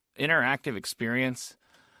an interactive experience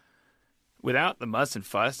without the muss and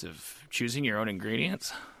fuss of choosing your own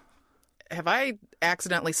ingredients? Have I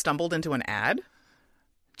accidentally stumbled into an ad?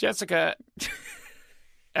 Jessica,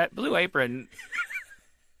 at Blue Apron,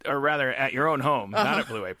 or rather at your own home, not at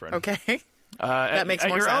Blue Apron. Okay. That makes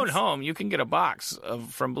more sense. At your own home, you can get a box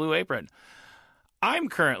from Blue Apron. I'm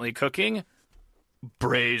currently cooking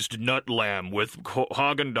braised nut lamb with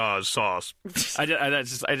Haagen-Dazs sauce.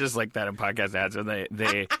 I just like that in podcast ads, and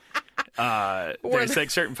they there's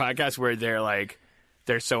like certain podcasts where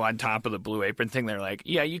they're so on top of the Blue Apron thing. They're like,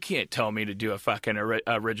 yeah, you can't tell me to do a fucking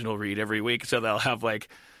original read every week. So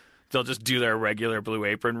they'll just do their regular Blue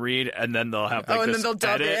Apron read, and then they'll have and then they'll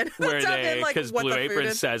dub edit it. where because Blue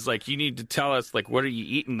Apron says like, you need to tell us like, what are you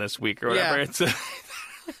eating this week or whatever. Yeah.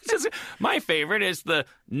 It's just, my favorite is the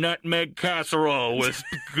nutmeg casserole with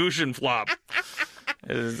Gushen flop.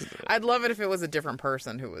 I'd love it if it was a different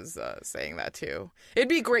person who was saying that too. It'd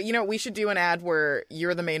be great. We should do an ad where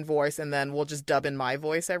you're the main voice, and then we'll just dub in my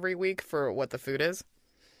voice every week for what the food is.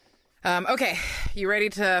 Okay, you ready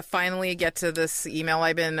to finally get to this email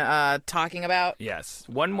I've been talking about? Yes.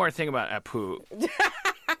 One more thing about Apu.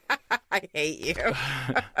 I hate you.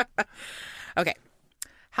 Okay.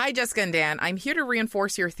 Hi, Jessica and Dan. I'm here to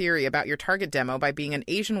reinforce your theory about your target demo by being an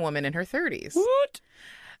Asian woman in her 30s. What?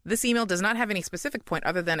 This email does not have any specific point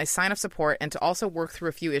other than a sign of support and to also work through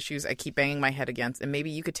a few issues I keep banging my head against, and maybe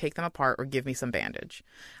you could take them apart or give me some bandage.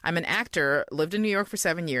 I'm an actor, lived in New York for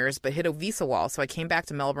 7 years, but hit a visa wall, so I came back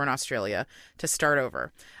to Melbourne, Australia to start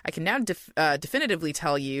over. I can now definitively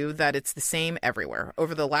tell you that it's the same everywhere.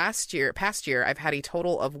 Over the past year, I've had a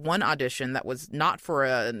total of 1 audition that was not for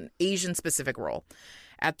an Asian-specific role.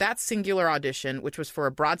 At that singular audition, which was for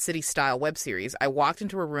a Broad City-style web series, I walked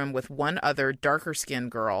into a room with one other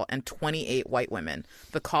darker-skinned girl and 28 white women.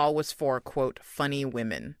 The call was for, quote, funny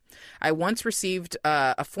women. I once received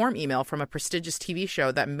a form email from a prestigious TV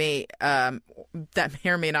show that may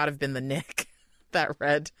or may not have been the Nick that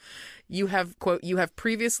read, you have, quote, you have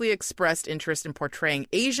previously expressed interest in portraying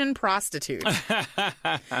Asian prostitute.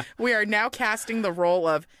 We are now casting the role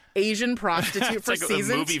of Asian prostitute for like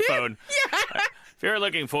season a movie 2. phone. Yeah. If you're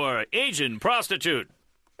looking for Asian prostitute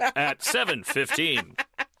at 7:15.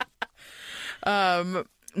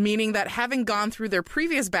 Meaning that having gone through their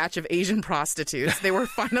previous batch of Asian prostitutes, they were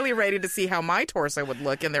finally ready to see how my torso would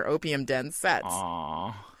look in their opium den sets.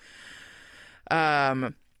 Aww.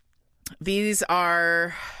 These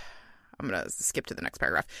are... I'm going to skip to the next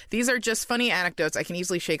paragraph. These are just funny anecdotes I can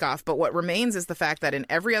easily shake off, but what remains is the fact that in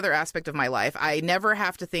every other aspect of my life, I never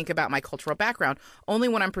have to think about my cultural background. Only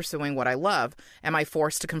when I'm pursuing what I love am I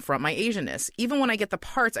forced to confront my Asianness. Even when I get the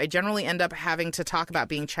parts, I generally end up having to talk about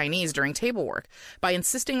being Chinese during table work. By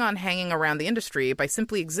insisting on hanging around the industry, by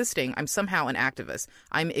simply existing, I'm somehow an activist.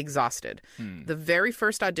 I'm exhausted. The very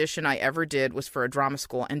first audition I ever did was for a drama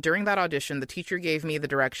school, and during that audition, the teacher gave me the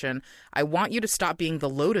direction, I want you to stop being the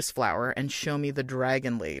lotus flower and show me the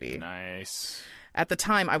dragon lady. Nice. At the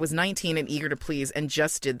time, I was 19 and eager to please and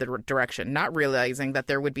just did the direction, not realizing that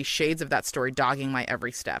there would be shades of that story dogging my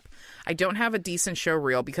every step. I don't have a decent show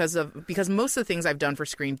reel because most of the things I've done for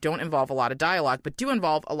screen don't involve a lot of dialogue, but do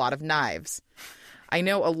involve a lot of knives. I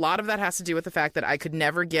know a lot of that has to do with the fact that I could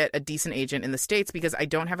never get a decent agent in the States because I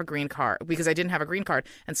didn't have a green card.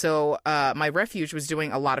 And so my refuge was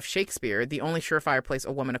doing a lot of Shakespeare, the only surefire place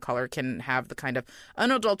a woman of color can have the kind of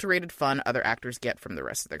unadulterated fun other actors get from the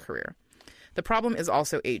rest of their career. The problem is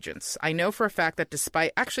also agents. I know for a fact that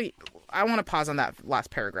actually, I want to pause on that last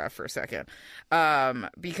paragraph for a second.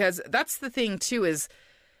 Because that's the thing, too, is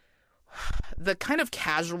the kind of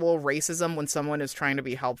casual racism when someone is trying to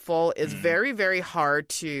be helpful is very, very hard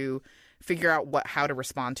to figure out how to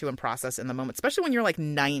respond to and process in the moment, especially when you're like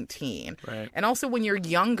 19. Right. And also when you're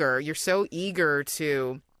younger, you're so eager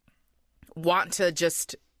to want to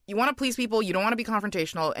just... You want to please people, you don't want to be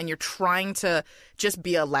confrontational, and you're trying to just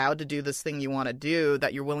be allowed to do this thing you want to do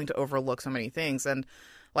that you're willing to overlook so many things. And,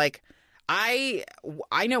 like, I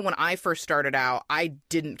know when I first started out, I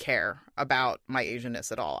didn't care about my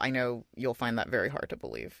Asianness at all. I know you'll find that very hard to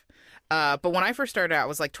believe. But when I first started out, I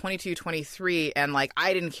was, like, 22, 23, and, like,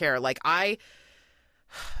 I didn't care. Like, I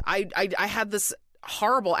had this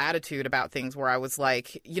horrible attitude about things where I was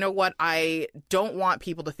like, you know what, I don't want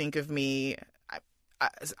people to think of me...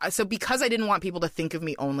 So because I didn't want people to think of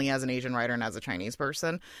me only as an Asian writer and as a Chinese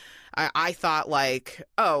person, I thought like,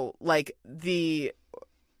 oh, like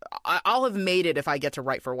I'll have made it if I get to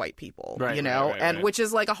write for white people, right, you know, right. Which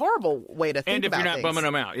is like a horrible way to think about things. And if you're not things. bumming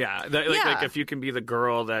them out, yeah. Like if you can be the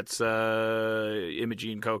girl that's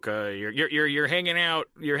Imogene Coca, you're hanging out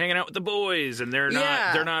with the boys, and they're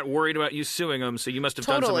not worried about you suing them, so you must have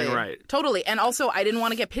done something right. Totally. And also, I didn't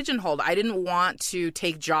want to get pigeonholed. I didn't want to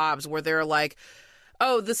take jobs where they're like,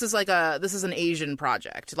 oh, this is an Asian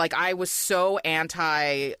project. Like, I was so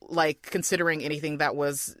anti, like, considering anything that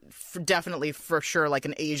was definitely for sure like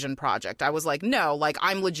an Asian project. I was like, no, like,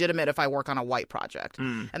 I'm legitimate if I work on a white project.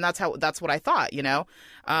 And that's what I thought, you know?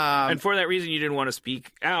 And for that reason, you didn't want to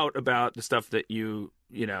speak out about the stuff that you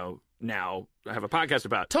know, now have a podcast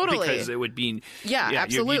about. Totally. Because it would be... Yeah,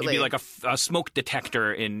 absolutely. You'd be like a smoke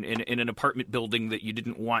detector in an apartment building that you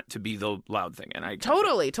didn't want to be the loud thing. And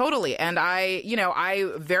Totally. And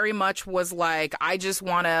I very much was like, I just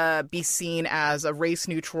want to be seen as a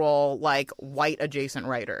race-neutral, like, white-adjacent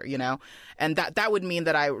writer, you know? And that would mean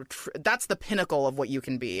that that's the pinnacle of what you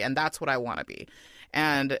can be, and that's what I want to be.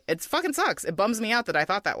 And it fucking sucks. It bums me out that I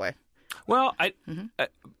thought that way. Well,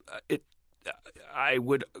 I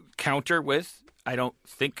would counter with, I don't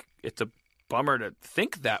think it's a bummer to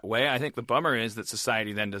think that way. I think the bummer is that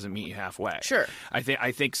society then doesn't meet you halfway. Sure. I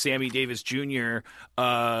think Sammy Davis Jr.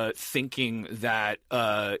 Thinking that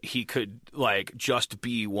he could like just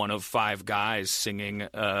be one of 5 guys singing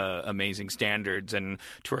Amazing Standards and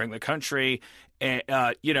touring the country, and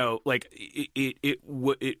you know, like it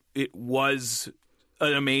was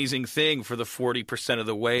an amazing thing for the 40% of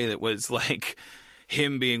the way that was like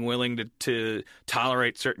him being willing to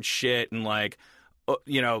tolerate certain shit and like,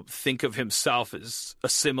 you know, think of himself as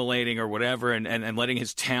assimilating or whatever and letting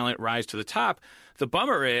his talent rise to the top. The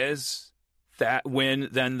bummer is that when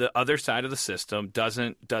then the other side of the system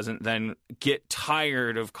doesn't then get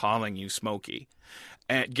tired of calling you Smokey.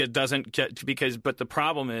 And but the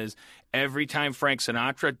problem is every time Frank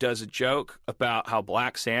Sinatra does a joke about how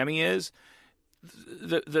black Sammy is,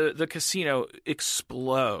 the casino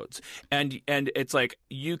explodes, and it's like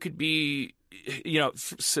you could be.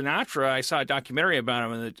 Sinatra, I saw a documentary about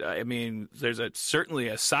him, and I mean, there's certainly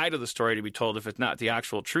a side of the story to be told, if it's not the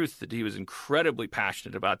actual truth, that he was incredibly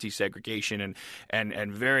passionate about desegregation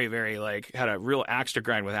and very, very, like, had a real axe to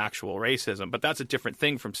grind with actual racism. But that's a different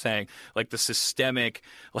thing from saying, like, the systemic,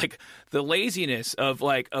 like, the laziness of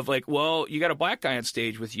well, you got a black guy on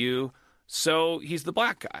stage with you, so he's the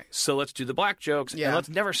black guy. So let's do the black jokes, and let's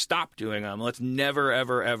never stop doing them. Let's never,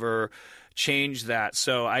 ever, ever change that.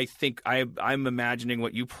 So I think I'm imagining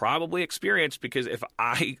what you probably experienced, because if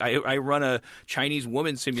I run a Chinese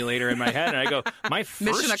woman simulator in my head and I go, my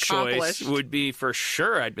first choice would be, for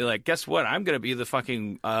sure, I'd be like, guess what? I'm going to be the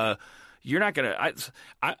fucking you're not going to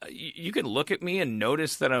you can look at me and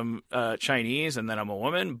notice that I'm Chinese and that I'm a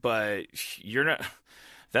woman, but you're not.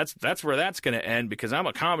 That's where that's going to end, because I'm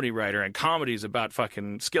a comedy writer, and comedy is about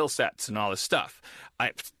fucking skill sets and all this stuff.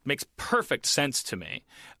 It makes perfect sense to me.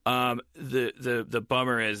 The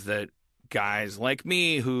bummer is that guys like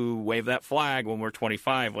me who wave that flag when we're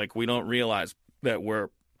 25, like, we don't realize that we're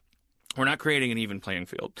not creating an even playing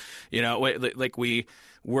field. Like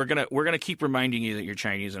we're gonna keep reminding you that you're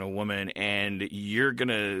Chinese and a woman, and you're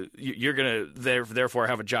gonna therefore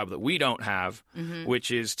have a job that we don't have,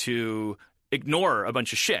 which is to ignore a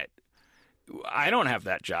bunch of shit. I don't have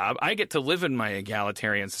that job. I get to live in my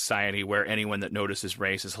egalitarian society where anyone that notices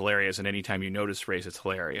race is hilarious, and anytime you notice race, it's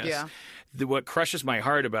hilarious. Yeah. What crushes my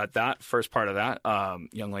heart about that first part of that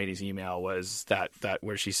young lady's email was that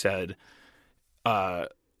where she said, I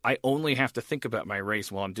only have to think about my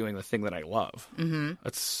race while I'm doing the thing that I love. Mm-hmm.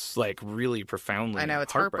 It's like really profoundly. I know,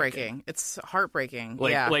 it's heartbreaking. It's heartbreaking.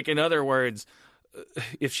 Like in other words,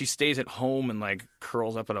 if she stays at home and like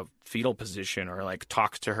curls up in a fetal position, or like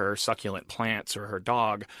talks to her succulent plants or her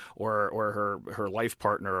dog or her life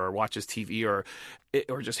partner, or watches TV or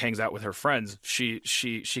just hangs out with her friends, she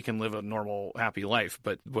can live a normal, happy life.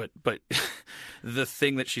 But the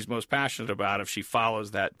thing that she's most passionate about, if she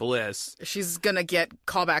follows that bliss, she's gonna get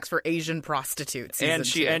callbacks for Asian prostitutes. And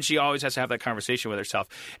she always has to have that conversation with herself.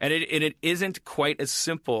 And it isn't quite as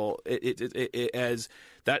simple as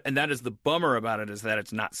that. And that is the bummer about it, is that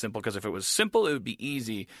it's not simple. Because if it was simple, it would be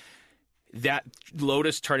easy. That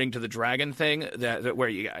lotus turning to the dragon thing, that where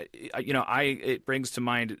it brings to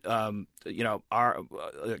mind, our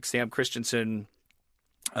Sam Christensen,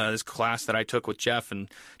 this class that I took with Jeff, and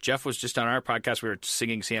Jeff was just on our podcast. We were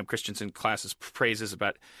singing Sam Christensen class's praises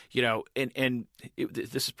about,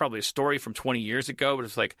 this is probably a story from 20 years ago, but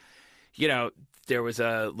it's like, there was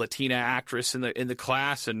a Latina actress in the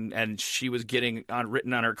class, and she was getting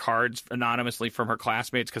written on her cards anonymously from her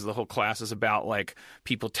classmates, because the whole class is about like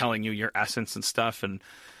people telling you your essence and stuff, and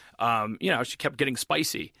she kept getting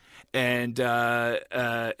spicy, and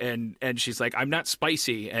she's like, I'm not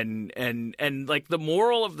spicy, and like the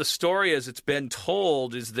moral of the story, as it's been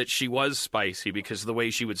told, is that she was spicy, because the way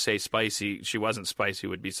she would say spicy, she wasn't spicy,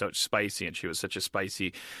 would be so spicy, and she was such a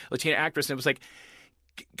spicy Latina actress, and it was like,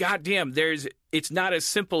 God damn, it's not as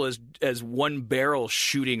simple as one barrel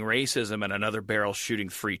shooting racism and another barrel shooting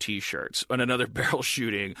free T-shirts and another barrel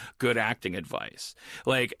shooting good acting advice.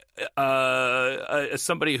 Like, as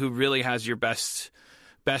somebody who really has your best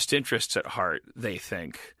interests at heart, they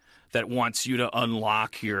think, that wants you to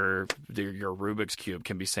unlock your Rubik's Cube,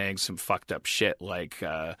 can be saying some fucked up shit like,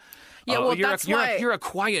 you're a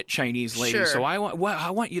quiet Chinese lady, sure. So I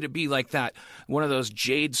want you to be like that, one of those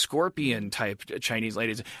Jade Scorpion type Chinese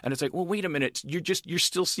ladies. And it's like, well, wait a minute, you're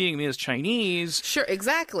still seeing me as Chinese. Sure,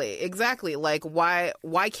 exactly. Like, why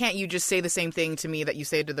can't you just say the same thing to me that you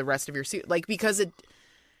say to the rest of your suit? Like, because that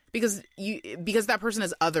person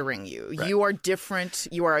is othering you. Right. You are different.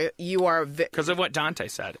 You are because of what Dante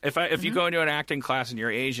said. If you go into an acting class and you're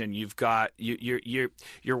Asian, you've got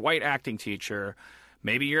your white acting teacher,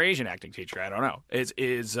 maybe your Asian acting teacher, I don't know, is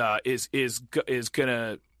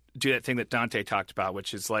gonna do that thing that Dante talked about,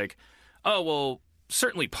 which is like, oh well,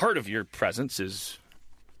 certainly part of your presence is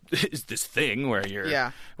this thing where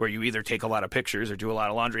where you either take a lot of pictures or do a lot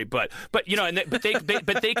of laundry, but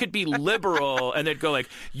they could be liberal, and they'd go like,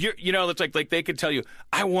 it's like they could tell you,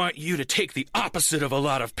 I want you to take the opposite of a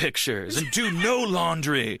lot of pictures and do no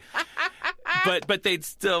laundry. But they'd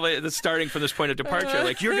still, starting from this point of departure,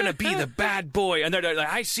 like, you're going to be the bad boy. And they're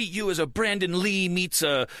like, I see you as a Brandon Lee meets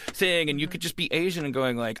a thing. And you could just be Asian and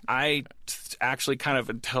going like, I actually kind of,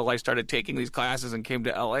 until I started taking these classes and came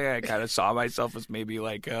to LA, I kind of saw myself as maybe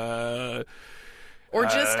like, I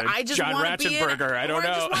just John Ratzenberger. I don't know.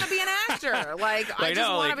 I just want to be an actor. Like, I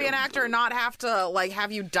just want to be an actor and not have to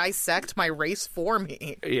have you dissect my race for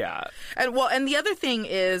me. Yeah. And the other thing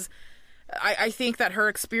is, I think that her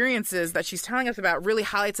experiences that she's telling us about really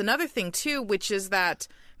highlights another thing too, which is that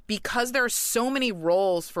because there are so many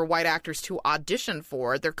roles for white actors to audition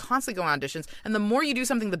for, they're constantly going on auditions, and the more you do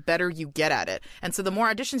something, the better you get at it. And so the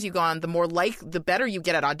more auditions you go on, the better you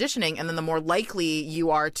get at auditioning, and then the more likely you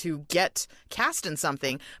are to get cast in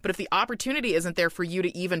something. But if the opportunity isn't there for you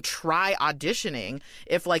to even try auditioning,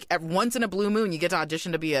 if like once in a blue moon you get to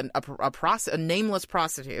audition to be a nameless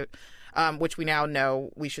prostitute, which we now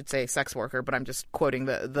know we should say sex worker, but I'm just quoting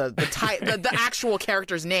the actual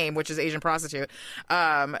character's name, which is Asian prostitute.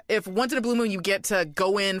 If once in a blue moon you get to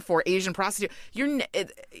go in for Asian prostitute,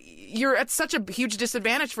 you're at such a huge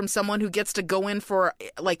disadvantage from someone who gets to go in for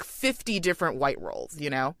like 50 different white roles, you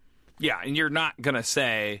know? Yeah, and you're not gonna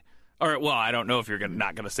say, or well, I don't know if you're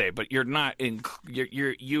not gonna say, but you're not in.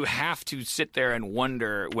 You have to sit there and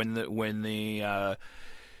wonder when the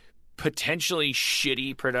potentially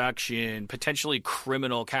shitty production, potentially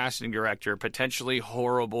criminal casting director, potentially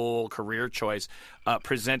horrible career choice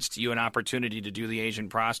presents to you an opportunity to do the Asian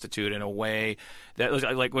prostitute in a way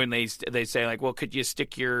that, like when they say like, well, could you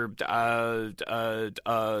stick your head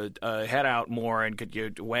out more, and could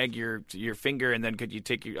you wag your finger, and then could you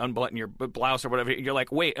unbutton your blouse or whatever? You're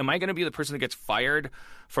like, wait, am I going to be the person that gets fired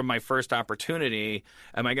from my first opportunity?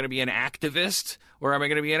 Am I going to be an activist, or am I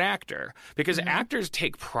going to be an actor? Because actors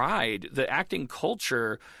take pride. The acting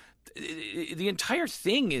culture, the entire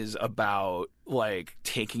thing is about like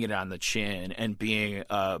taking it on the chin and being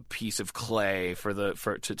a piece of clay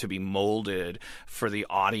to be molded for the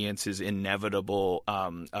audience's inevitable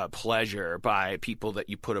pleasure by people that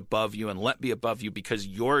you put above you and let be above you, because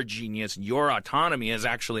your genius, your autonomy is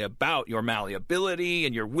actually about your malleability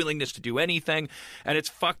and your willingness to do anything. And it's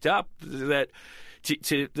fucked up that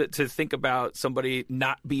to think about somebody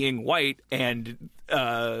not being white and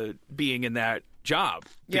being in that job,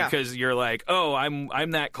 because you're like, oh,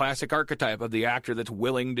 I'm that classic archetype of the actor that's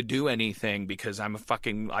willing to do anything because I'm a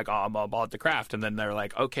fucking like, oh, I'm all about the craft. And then they're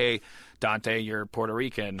like, okay, Dante, you're Puerto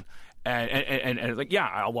Rican. And like, yeah,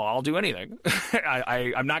 I'll do anything.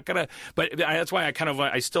 I'm not gonna, but that's why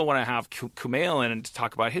I still want to have Kumail in to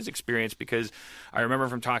talk about his experience, because I remember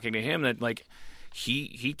from talking to him that like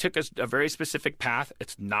he took a very specific path.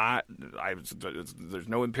 It's not, there's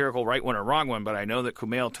no empirical right one or wrong one, but I know that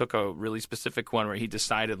Kumail took a really specific one where he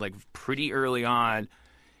decided like pretty early on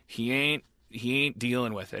he ain't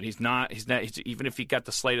dealing with it. He's not even if he got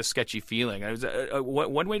the slightest sketchy feeling. It was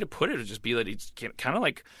one way to put it would just be that he's kind of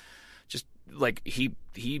like, just like he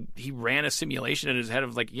ran a simulation in his head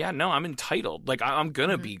of like, yeah, no, I'm entitled. Like I'm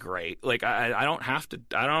gonna be great. Like I don't have to.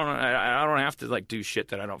 I don't have to like do shit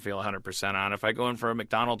that I don't feel 100% on. If I go in for a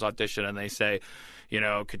McDonald's audition and they say, you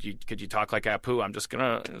know, could you talk like Apu? I'm just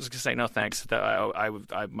gonna say no thanks.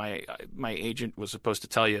 My agent was supposed to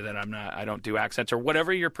tell you that I don't do accents or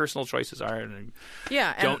whatever your personal choices are. And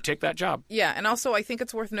don't take that job. Yeah, and also I think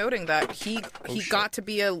it's worth noting that he got to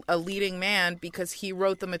be a leading man because he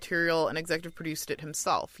wrote the material and executive produced it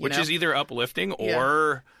himself. Which is either uplifting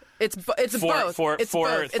or. It's both.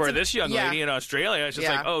 For this young lady in Australia, it's just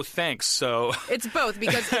like, oh, thanks. So it's both,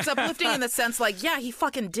 because it's uplifting in the sense like, yeah, he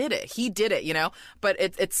fucking did it. He did it, you know? But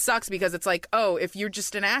it sucks because it's like, oh, if you're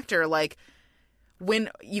just an actor, like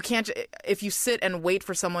when you can't, if you sit and wait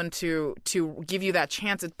for someone to give you that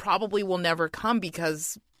chance, it probably will never come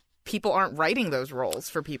because people aren't writing those roles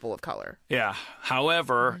for people of color. Yeah.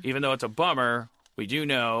 However, even though it's a bummer, we do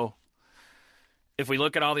know, if we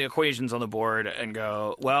look at all the equations on the board and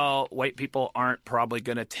go, well, white people aren't probably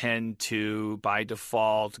going to tend to, by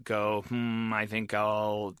default, go, I think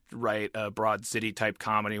I'll write a Broad City type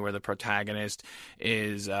comedy where the protagonist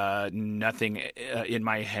is nothing in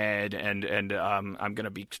my head, and I'm going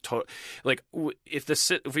to be like,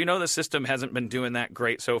 if we know the system hasn't been doing that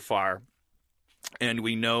great so far, and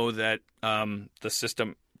we know that the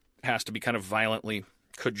system has to be kind of violently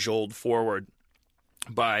cajoled forward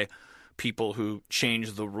by people who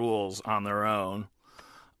change the rules on their own,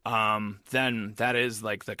 then that is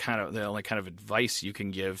like the only kind of advice you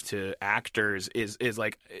can give to actors is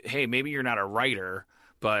like, hey, maybe you're not a writer,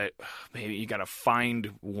 but maybe you got to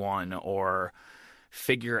find one or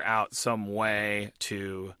figure out some way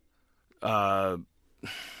to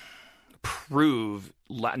prove,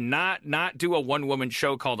 not do a one-woman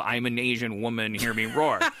show called I'm an Asian Woman, Hear Me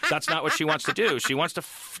Roar. That's not what she wants to do. She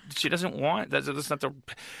doesn't want, that's not the,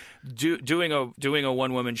 doing a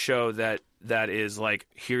one-woman show that is like,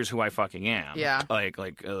 here's who I fucking am. Yeah. Like.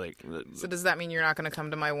 So does that mean you're not going to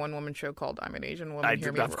come to my one-woman show called I'm an Asian Woman,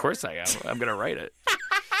 Hear Me Roar? Of course I am. I'm going to write it.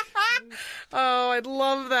 Oh, I'd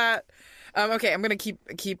love that. Okay, I'm going to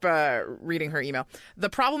keep reading her email. The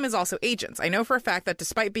problem is also agents. I know for a fact that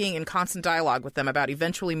despite being in constant dialogue with them about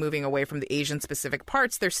eventually moving away from the Asian-specific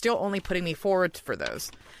parts, they're still only putting me forward for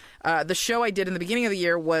those. The show I did in the beginning of the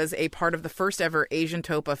year was a part of the first ever Asian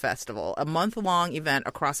Topa Festival, a month-long event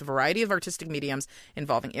across a variety of artistic mediums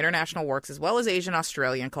involving international works as well as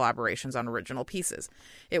Asian-Australian collaborations on original pieces.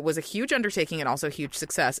 It was a huge undertaking and also a huge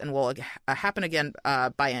success and will happen again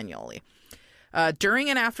biannually. During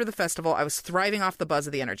and after the festival, I was thriving off the buzz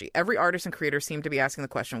of the energy. Every artist and creator seemed to be asking the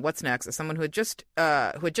question, what's next? As someone who had just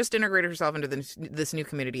integrated herself into this new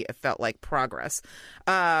community, it felt like progress.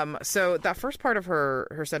 So that first part of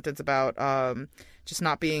her sentence about just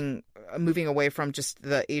not moving away from just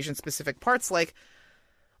the Asian-specific parts, like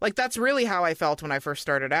that's really how I felt when I first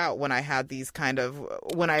started out, when I had these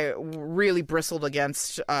when I really bristled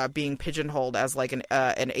against being pigeonholed as like an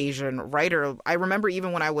Asian writer. I remember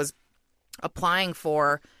even when I was applying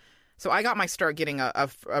so I got my start getting a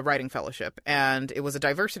writing fellowship, and it was a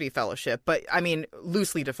diversity fellowship, but I mean,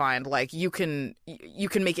 loosely defined, like you can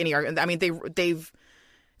make any argument. I mean,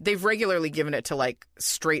 they've regularly given it to like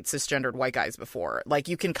straight cisgendered white guys before. Like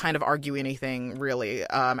you can kind of argue anything really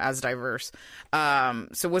as diverse. So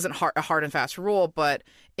it wasn't a hard and fast rule, but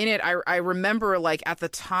in it, I remember like at the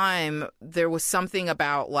time there was something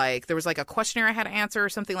about like there was like a questionnaire I had to answer or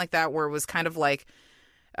something like that, where it was kind of like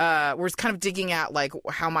was kind of digging at like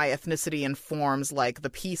how my ethnicity informs like the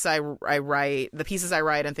piece I write, the pieces I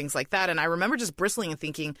write, and things like that. And I remember just bristling and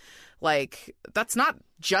thinking, like, that's not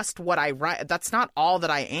just what I write. That's not all that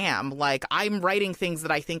I am. Like, I'm writing things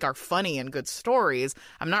that I think are funny and good stories.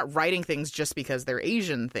 I'm not writing things just because they're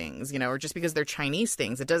Asian things, or just because they're Chinese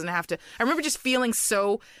things. It doesn't have to. I remember just feeling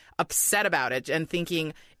so upset about it and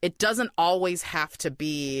thinking it doesn't always have to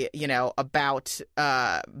be, about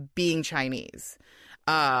being Chinese.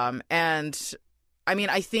 And I mean,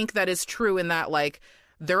 I think that is true in that, like,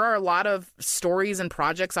 there are a lot of stories and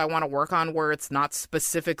projects I want to work on where it's not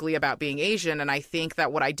specifically about being Asian. And I think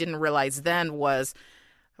that what I didn't realize then was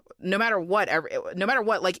no matter what,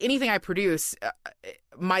 like anything I produce,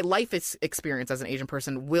 my life experience as an Asian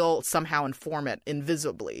person will somehow inform it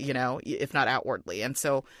invisibly, if not outwardly. And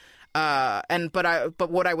so but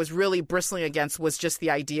what I was really bristling against was just the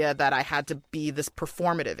idea that I had to be this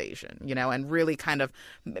performative Asian, and really kind of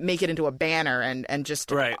make it into a banner and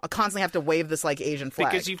just constantly have to wave this like Asian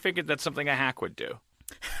flag. Because you figured that's something a hack would do.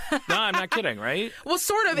 No, I'm not kidding, right? Well,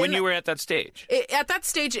 sort of. When you were at that stage. At that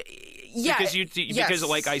stage, yeah. Because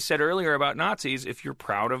like I said earlier about Nazis, if you're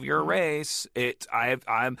proud of your race,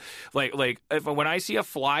 I'm like when I see a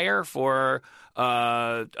flyer for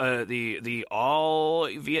the all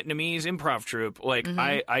Vietnamese improv troupe, like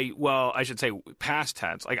I should say past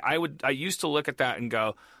tense. Like I used to look at that and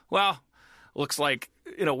go, well, looks like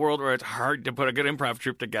in a world where it's hard to put a good improv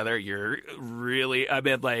troupe together, you're really,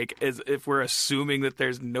 as if we're assuming that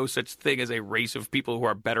there's no such thing as a race of people who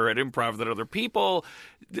are better at improv than other people,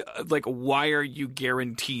 like, why are you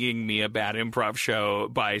guaranteeing me a bad improv show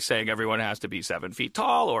by saying everyone has to be 7 feet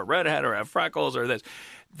tall or redhead or have freckles or this?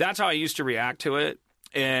 That's how I used to react to it.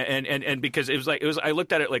 And because I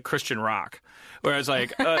looked at it like Christian rock, where it's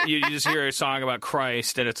like you just hear a song about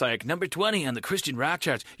Christ and it's like number 20 on the Christian rock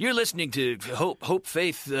charts. You're listening to Hope,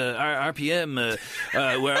 Faith, RPM,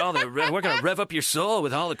 where we're gonna rev up your soul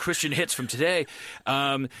with all the Christian hits from today.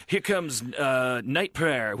 Here comes Night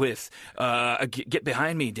Prayer with Get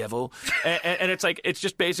Behind Me, Devil, and it's like it's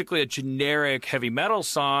just basically a generic heavy metal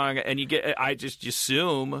song, and I just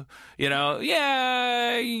assume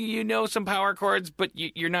some power chords, but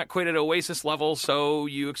you're not quite at Oasis level, so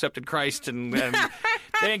you accepted Christ and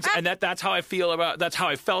things, and that's how I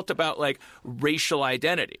felt about like racial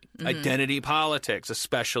identity, identity politics,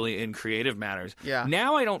 especially in creative matters. Yeah.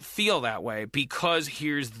 Now I don't feel that way, because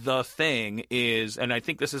here's the thing is, and I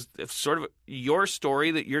think this is sort of your story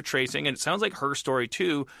that you're tracing, and it sounds like her story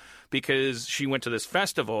too, because she went to this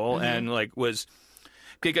festival and like was.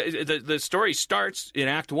 The story starts in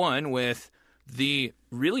Act 1 with the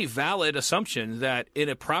really valid assumption that in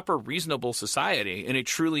a proper, reasonable society, in a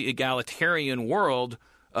truly egalitarian world,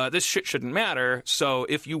 this shit shouldn't matter. So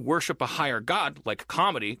if you worship a higher god, like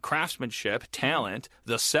comedy, craftsmanship, talent,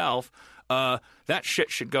 the self, that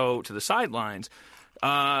shit should go to the sidelines.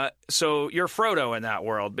 So you're Frodo in that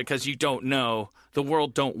world, because you don't know the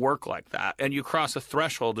world don't work like that. And you cross a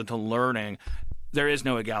threshold into learning There is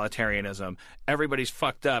no egalitarianism. Everybody's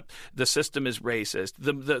fucked up. The system is racist.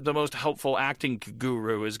 The most helpful acting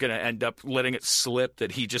guru is going to end up letting it slip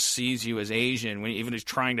that he just sees you as Asian when even he's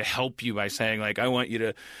trying to help you by saying, like, I want you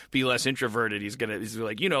to be less introverted. He's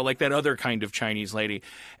like, like that other kind of Chinese lady.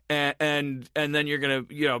 And then you're going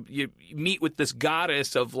to, you meet with this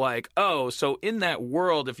goddess of like, oh, so in that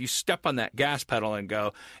world, if you step on that gas pedal and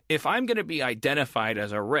go, if I'm going to be identified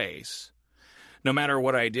as a race, no matter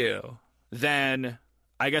what I do, then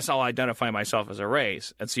I guess I'll identify myself as a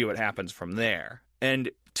race and see what happens from there.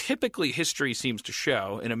 And typically history seems to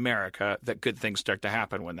show in America that good things start to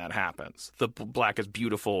happen when that happens. The Black is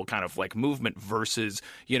Beautiful kind of like movement versus,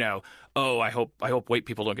 oh, I hope white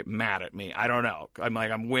people don't get mad at me. I don't know.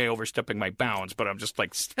 I'm way overstepping my bounds, but I'm just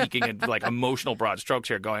like speaking in like emotional broad strokes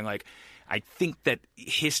here, going like, I think that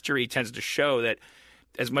history tends to show that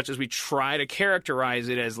as much as we try to characterize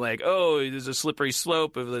it as like, oh, there's a slippery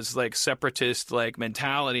slope of this like separatist like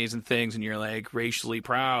mentalities and things, and you're like racially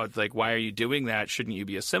proud, like, why are you doing that? Shouldn't you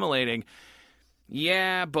be assimilating?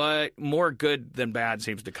 Yeah, but more good than bad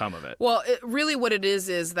seems to come of it. Well, really what it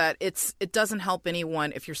is that it doesn't help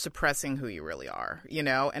anyone if you're suppressing who you really are,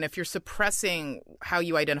 and if you're suppressing how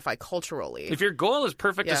you identify culturally. If your goal is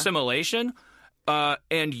perfect assimilation,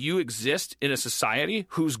 and you exist in a society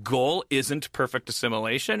whose goal isn't perfect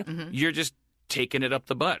assimilation, you're just taking it up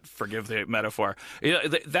the butt. Forgive the metaphor.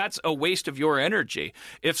 That's a waste of your energy.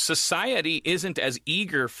 If society isn't as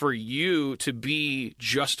eager for you to be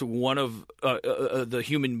just one of the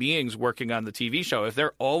human beings working on the TV show, if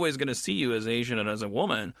they're always going to see you as Asian and as a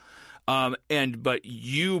woman, but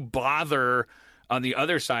you bother on the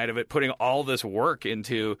other side of it, putting all this work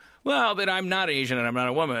into, well, but I'm not Asian and I'm not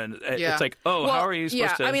a woman. It's like, how are you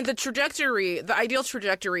supposed to? I mean, the ideal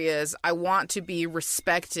trajectory is I want to be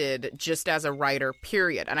respected just as a writer,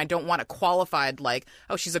 period. And I don't want it qualified like,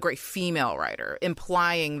 oh, she's a great female writer,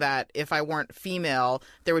 implying that if I weren't female,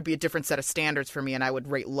 there would be a different set of standards for me and I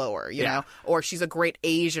would rate lower, you know? Or she's a great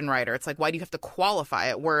Asian writer. It's like, why do you have to qualify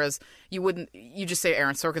it? Whereas you just say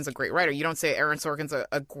Aaron Sorkin's a great writer. You don't say Aaron Sorkin's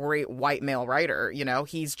a great white male writer.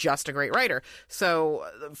 He's just a great writer. So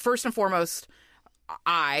first and foremost,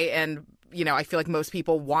 I feel like most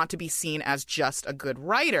people want to be seen as just a good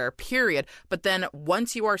writer, period. But then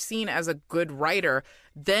once you are seen as a good writer,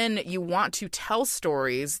 then you want to tell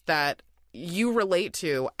stories that you relate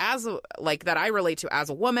to that I relate to as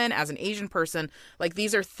a woman, as an Asian person. Like,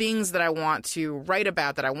 these are things that I want to write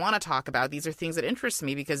about, that I want to talk about. These are things that interest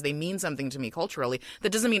me because they mean something to me culturally.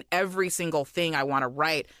 That doesn't mean every single thing I want to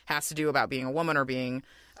write has to do about being a woman or being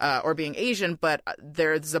Asian, but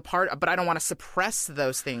there's a part. But I don't want to suppress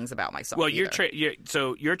those things about myself. Well, you're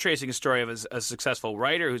tracing a story of a successful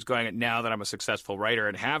writer who's going, now that I'm a successful writer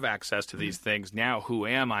and have access to these things, now who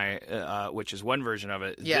am I? Which is one version of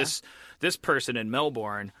it. Yeah. This person in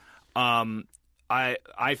Melbourne, I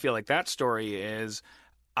feel like that story is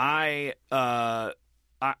the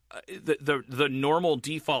normal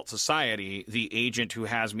default society, the agent who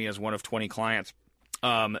has me as one of 20 clients.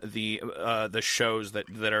 The shows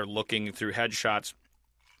that are looking through headshots.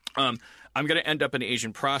 I'm going to end up an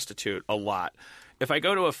Asian prostitute a lot. If I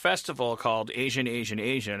go to a festival called Asian,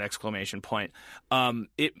 exclamation point, I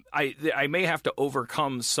may have to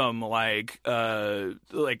overcome some like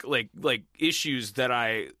issues that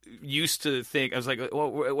I used to think. I was like,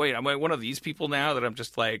 well, wait, am I one of these people now that I'm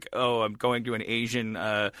just like, oh, I'm going to an Asian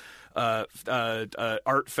art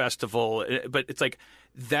festival? But it's like,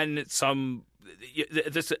 then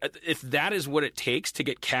if that is what it takes to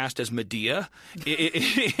get cast as Medea,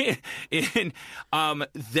 then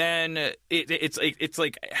it's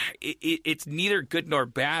neither good nor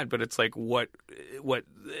bad, but it's like what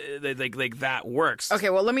that works. Okay,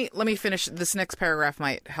 well let me finish. This next paragraph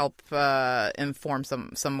might help inform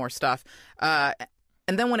some more stuff.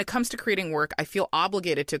 And then when it comes to creating work, I feel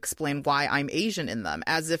obligated to explain why I'm Asian in them,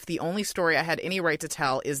 as if the only story I had any right to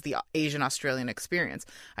tell is the Asian Australian experience.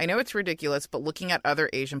 I know it's ridiculous, but looking at other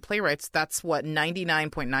Asian playwrights, that's what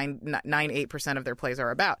 99.998% of their plays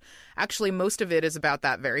are about. Actually, most of it is about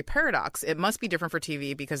that very paradox. It must be different for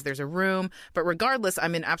TV because there's a room, but regardless,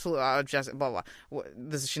 I'm in absolute blah, blah.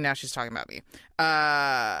 Now she's talking about me.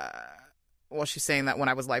 Well, she's saying that when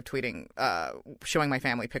I was live tweeting, showing my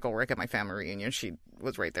family pickle Rick at my family reunion, she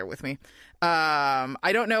was right there with me.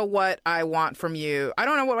 I don't know what I want from you. I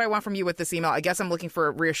don't know what I want from you with this email. I guess I'm looking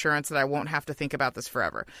for reassurance that I won't have to think about this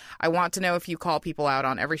forever. I want to know if you call people out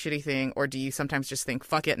on every shitty thing, or do you sometimes just think,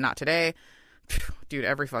 fuck it, not today? Dude,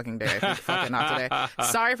 every fucking day. I think fucking not today.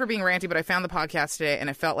 Sorry for being ranty, but I found the podcast today, and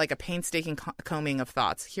it felt like a painstaking combing of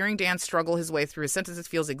thoughts. Hearing Dan struggle his way through his sentences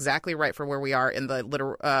feels exactly right for where we are in the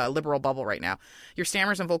liberal bubble right now. Your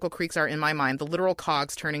stammers and vocal creaks are, in my mind, the literal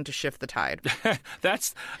cogs turning to shift the tide.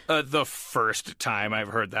 That's the first time I've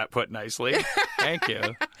heard that put nicely. Thank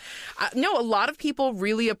you. No, a lot of people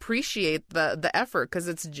really appreciate the effort because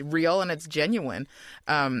it's real and it's genuine.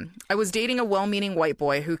 I was dating a well-meaning white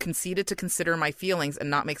boy who conceded to consider my feelings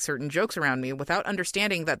and not make certain jokes around me without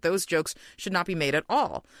understanding that those jokes should not be made at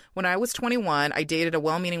all. When I was 21, I dated a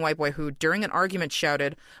well-meaning white boy who, during an argument,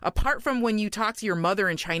 shouted, "Apart from when you talk to your mother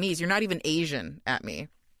in Chinese, you're not even Asian," at me.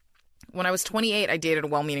 When I was 28, I dated a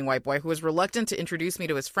well-meaning white boy who was reluctant to introduce me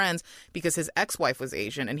to his friends because his ex-wife was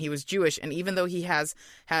Asian and he was Jewish, and even though he has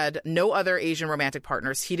had no other Asian romantic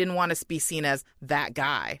partners, he didn't want to be seen as that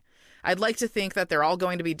guy. I'd like to think that they're all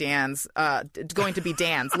going to be Dan's,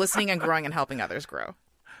 listening and growing and helping others grow.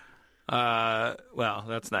 Well,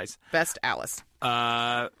 that's nice. Best, Alice.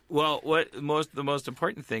 Well, the most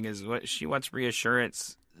important thing is what she wants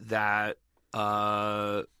reassurance that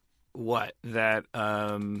that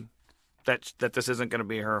this isn't going to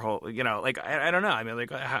be her whole. Like I don't know. I mean, like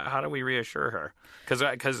how do we reassure her?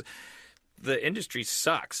 Because the industry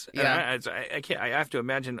sucks. Yeah. And I can't. I have to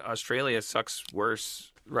imagine Australia sucks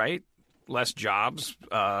worse, right? Less jobs,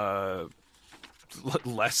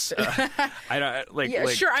 less. I don't like. Yeah,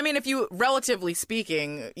 sure. I mean, if you, relatively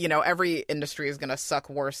speaking, every industry is going to suck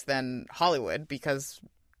worse than Hollywood because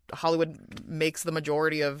Hollywood makes the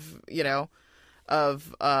majority of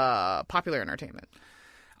popular entertainment.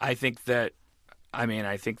 I think that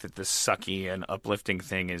the sucky and uplifting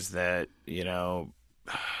thing is that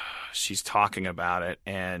she's talking about it,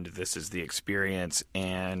 and this is the experience,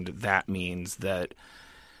 and that means that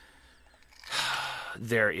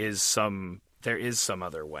there is some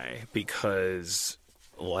other way, because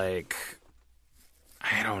like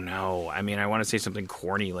I don't know. I mean, I want to say something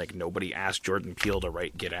corny like nobody asked Jordan Peele to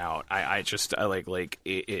write Get Out. I like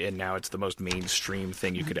and now it's the most mainstream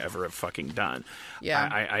thing you could ever have fucking done.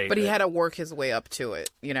 Yeah, but he had to work his way up to it,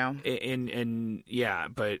 And yeah,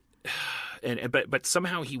 but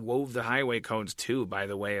somehow he wove the highway cones too, by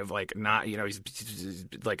the way of like not, he's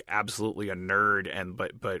like absolutely a nerd, and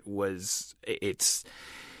but was it's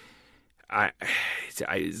I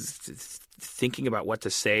thinking about what to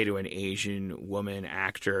say to an Asian woman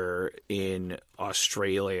actor in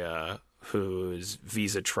Australia who's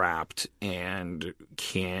visa trapped and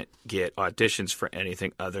can't get auditions for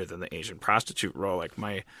anything other than the Asian prostitute role. Like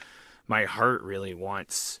my heart really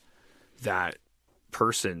wants that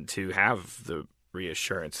person to have the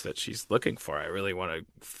reassurance that she's looking for. I really want to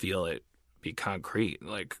feel it be concrete,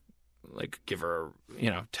 like give her,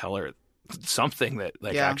 tell her something that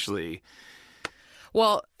actually.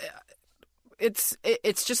 Well, it's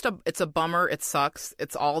a bummer. It sucks.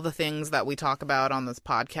 It's all the things that we talk about on this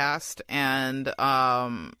podcast, and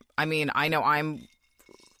I mean, I know I'm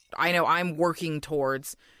working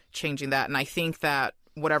towards changing that, and I think that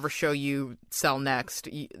whatever show you sell next,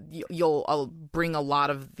 I'll bring a lot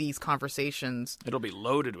of these conversations. It'll be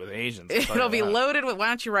loaded with Asians. It'll be loaded with. Why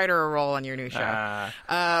don't you write her a role on your new show?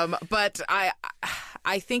 But I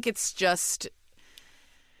think it's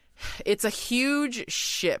a huge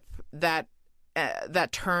ship that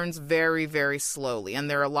turns very, very slowly, and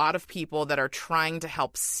there are a lot of people that are trying to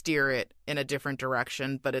help steer it in a different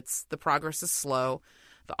direction. But the progress is slow.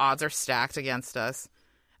 The odds are stacked against us.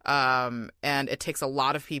 And it takes a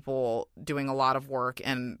lot of people doing a lot of work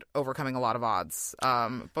and overcoming a lot of odds.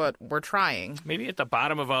 But we're trying. Maybe at the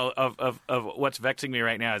bottom of what's vexing me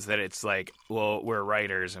right now is that it's like, well, we're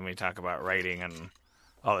writers and we talk about writing and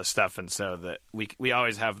all this stuff, and so that we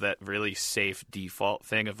always have that really safe default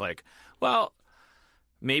thing of like, well,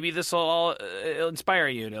 maybe this will all inspire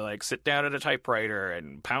you to like sit down at a typewriter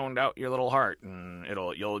and pound out your little heart, and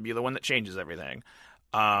you'll be the one that changes everything.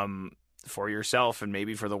 For yourself and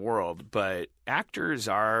maybe for the world. But actors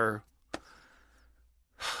are,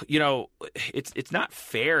 it's not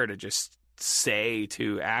fair to just say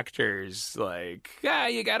to actors like, yeah,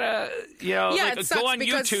 you gotta, go on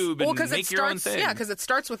YouTube and make your own thing. Yeah, because it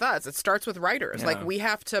starts with us. It starts with writers. Yeah. Like, we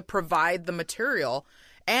have to provide the material,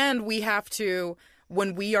 and we have to,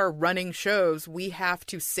 when we are running shows, we have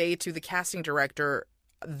to say to the casting director,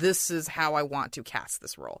 this is how I want to cast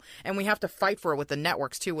this role. And we have to fight for it with the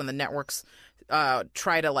networks too. When the networks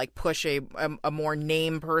try to like push a more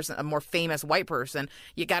named person, a more famous white person,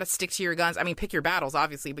 you got to stick to your guns. I mean, pick your battles,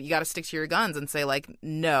 obviously, but you got to stick to your guns and say like,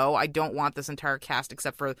 no, I don't want this entire cast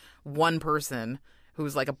except for one person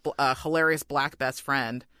who's like a hilarious black best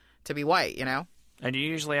friend to be white, And you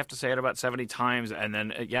usually have to say it about 70 times, and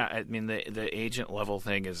then I mean the agent level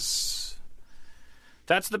thing is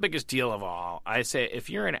that's the biggest deal of all. I say if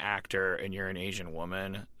you're an actor and you're an Asian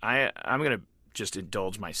woman, I'm gonna just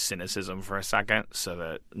indulge my cynicism for a second so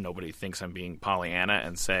that nobody thinks I'm being Pollyanna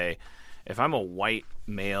and say if I'm a white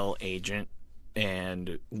male agent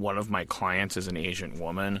and one of my clients is an Asian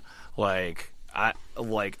woman, I'm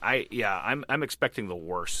expecting the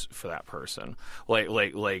worst for that person. I'm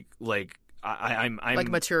like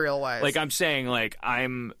material wise. Like I'm saying,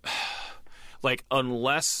 I'm like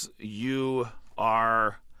unless you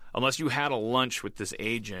had a lunch with this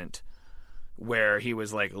agent where he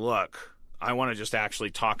was like, look, I want to just actually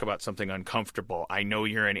talk about something uncomfortable. I know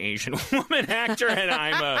you're an Asian woman actor and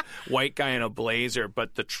I'm a white guy in a blazer,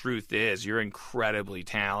 but the truth is you're incredibly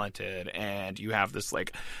talented and you have this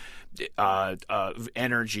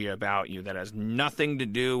energy about you that has nothing to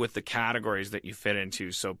do with the categories that you fit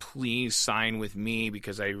into. So please sign with me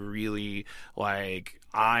because I really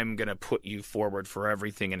I'm going to put you forward for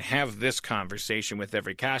everything and have this conversation with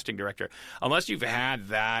every casting director. Unless you've had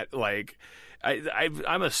that,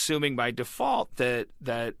 I'm assuming by default that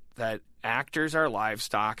actors are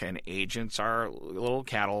livestock and agents are little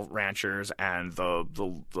cattle ranchers, and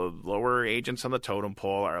the lower agents on the totem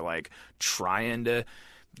pole are trying to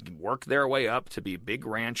work their way up to be big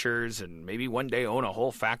ranchers and maybe one day own a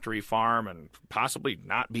whole factory farm and possibly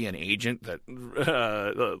not be an agent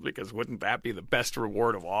because wouldn't that be the best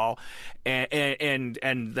reward of all? And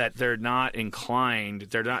that they're not inclined,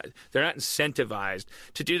 they're not incentivized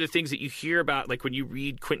to do the things that you hear about, like when you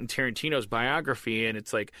read Quentin Tarantino's biography, and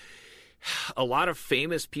it's like a lot of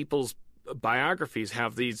famous people's biographies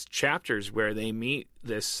have these chapters where they meet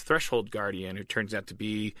this threshold guardian who turns out to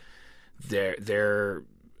be their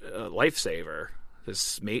lifesaver,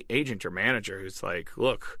 this agent or manager who's like,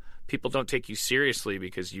 look, people don't take you seriously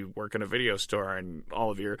because you work in a video store and all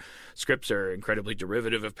of your scripts are incredibly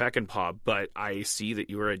derivative of Peckinpah, but I see that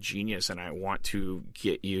you are a genius and I want to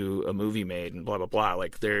get you a movie made and blah, blah, blah.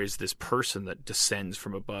 There's this person that descends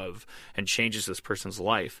from above and changes this person's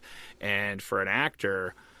life. And for an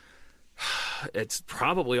actor, it's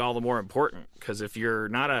probably all the more important because if you're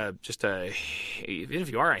not even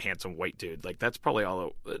if you are a handsome white dude, that's probably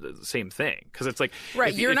all the same thing. Because it's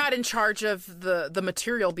right, you're not in charge of the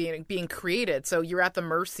material being created, so you're at the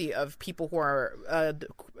mercy of people who are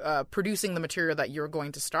producing the material that you're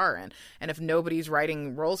going to star in. And if nobody's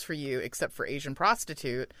writing roles for you except for Asian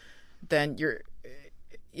prostitute, then you're,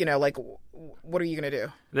 what are you going to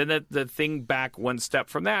do? Then the thing back one step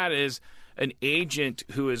from that is an agent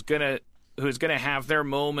who is going to have their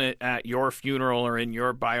moment at your funeral or in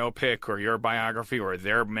your biopic or your biography or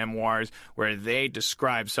their memoirs where they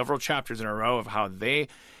describe several chapters in a row of how they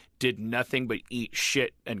did nothing but eat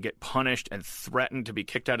shit and get punished and threatened to be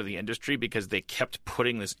kicked out of the industry because they kept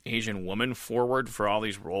putting this Asian woman forward for all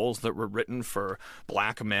these roles that were written for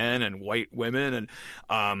black men and white women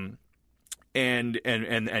and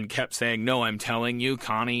kept saying, no, I'm telling you,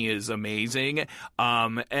 Connie is amazing.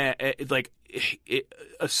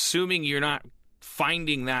 Assuming you're not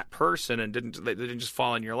finding that person and they didn't just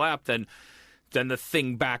fall in your lap, then the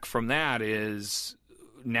thing back from that is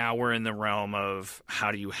now we're in the realm of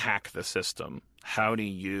how do you hack the system? How do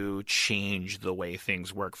you change the way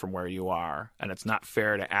things work from where you are? And it's not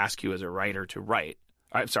fair to ask you as a writer to write.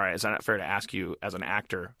 I'm sorry, it's not fair to ask you as an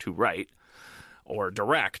actor to write or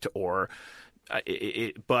direct or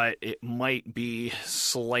but it might be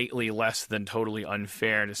slightly less than totally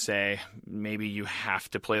unfair to say maybe you have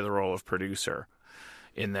to play the role of producer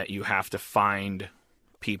in that you have to find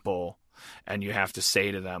people and you have to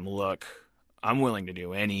say to them, look, I'm willing to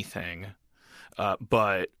do anything,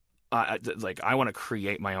 but I want to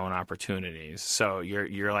create my own opportunities. So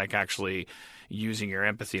you're actually using your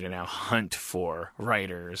empathy to now hunt for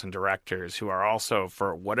writers and directors who are also,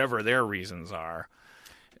 for whatever their reasons are.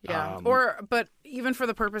 Yeah. But even for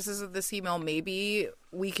the purposes of this email, maybe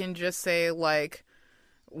we can just say,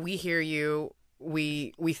 we hear you,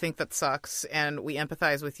 we think that sucks, and we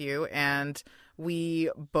empathize with you, and we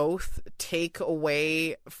both take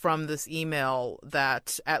away from this email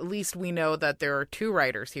that at least we know that there are two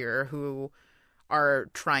writers here who are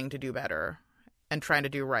trying to do better and trying to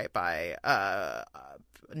do right by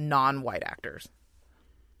non-white actors.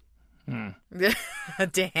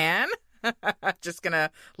 Dan? Just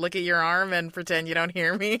gonna look at your arm and pretend you don't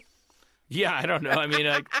hear me? Yeah, I don't know. I mean,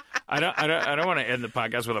 I don't want to end the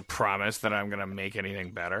podcast with a promise that I'm gonna make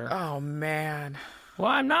anything better. Oh man.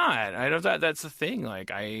 Well, I'm not. I don't. That's the thing.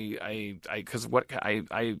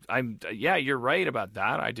 Yeah, you're right about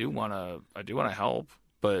that. I do want to help,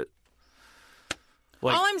 but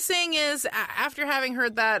Like, all I'm saying is, after having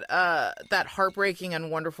heard that that heartbreaking and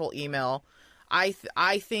wonderful email, I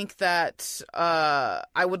think that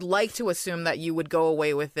I would like to assume that you would go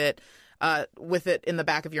away with it in the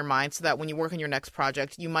back of your mind, so that when you work on your next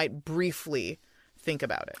project, you might briefly think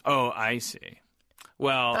about it. oh, I see.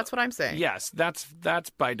 Well, That's what I'm saying. yes, that's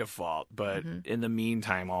by default. But in the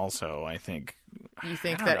meantime, also, I think You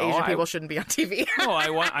think I that don't know, Asian I- people shouldn't be on TV? no,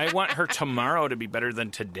 I want her tomorrow to be better than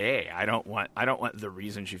today. I don't want the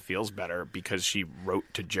reason she feels better because she wrote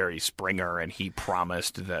to Jerry Springer and he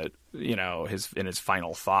promised that, you know, in his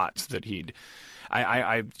final thoughts that he'd.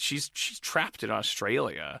 She's trapped in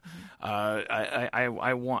Australia.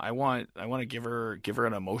 I want to give her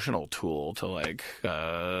an emotional tool to, like,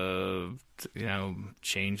 you know,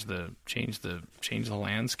 change the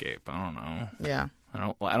landscape. I don't know. Yeah.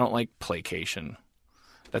 I don't like placation.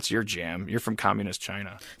 That's your jam. You're from communist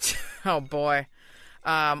China. Oh boy.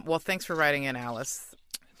 Well, thanks for writing in, Alice.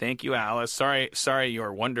 Thank you, Alice. Sorry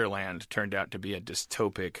your Wonderland turned out to be a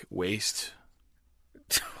dystopic waste.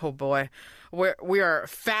 Oh boy. We are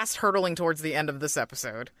fast hurtling towards the end of this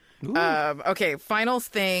episode. Okay, final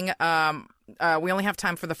thing. We only have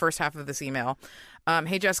time for the first half of this email.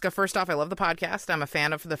 Hey, Jessica, first off, I love the podcast. I'm a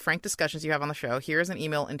fan of the frank discussions you have on the show. Here's an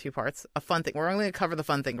email in 2 parts. A fun thing. We're only going to cover the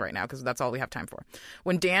fun thing right now because that's all we have time for.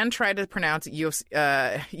 When Dan tried to pronounce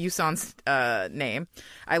Yusan's name,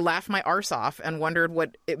 I laughed my arse off and wondered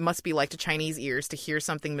what it must be like to Chinese ears to hear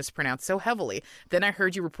something mispronounced so heavily. Then I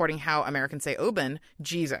heard you reporting how Americans say Oben,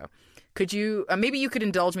 Jizo. Could you, maybe you could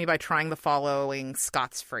indulge me by trying the following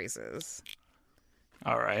Scots phrases.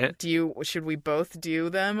 All right. Should we both do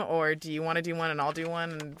them, or do you want to do one and I'll do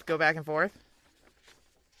one and go back and forth?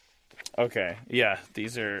 Okay. Yeah,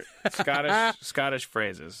 these are Scottish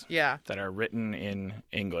phrases. Yeah. That are written in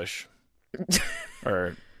English.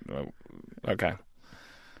 Or okay.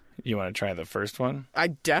 You want to try the first one? I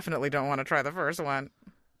definitely don't want to try the first one.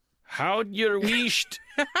 How'd you wished?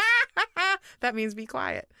 That means be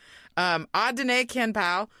quiet. Adene Ken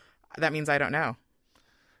Pao. That means I don't know.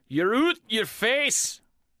 You're out your face.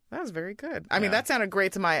 That was very good. I mean, that sounded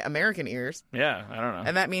great to my American ears. Yeah, I don't know.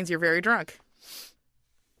 And that means you're very drunk.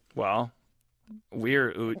 Well,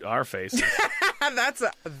 we're out our faces. That's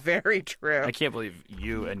very true. I can't believe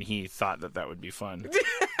you and he thought that would be fun.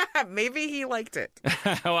 Maybe he liked it.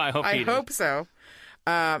 Well, I hope he did. hope so.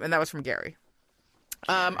 And that was from Gary.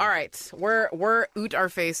 All right. We're out our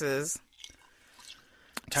faces.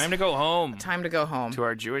 Time to go home. Time to go home. To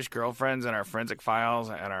our Jewish girlfriends and our forensic files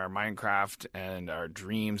and our Minecraft and our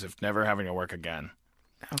dreams of never having to work again.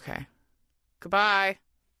 Okay. Goodbye.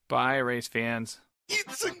 Bye, race fans.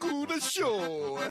 It's a good show.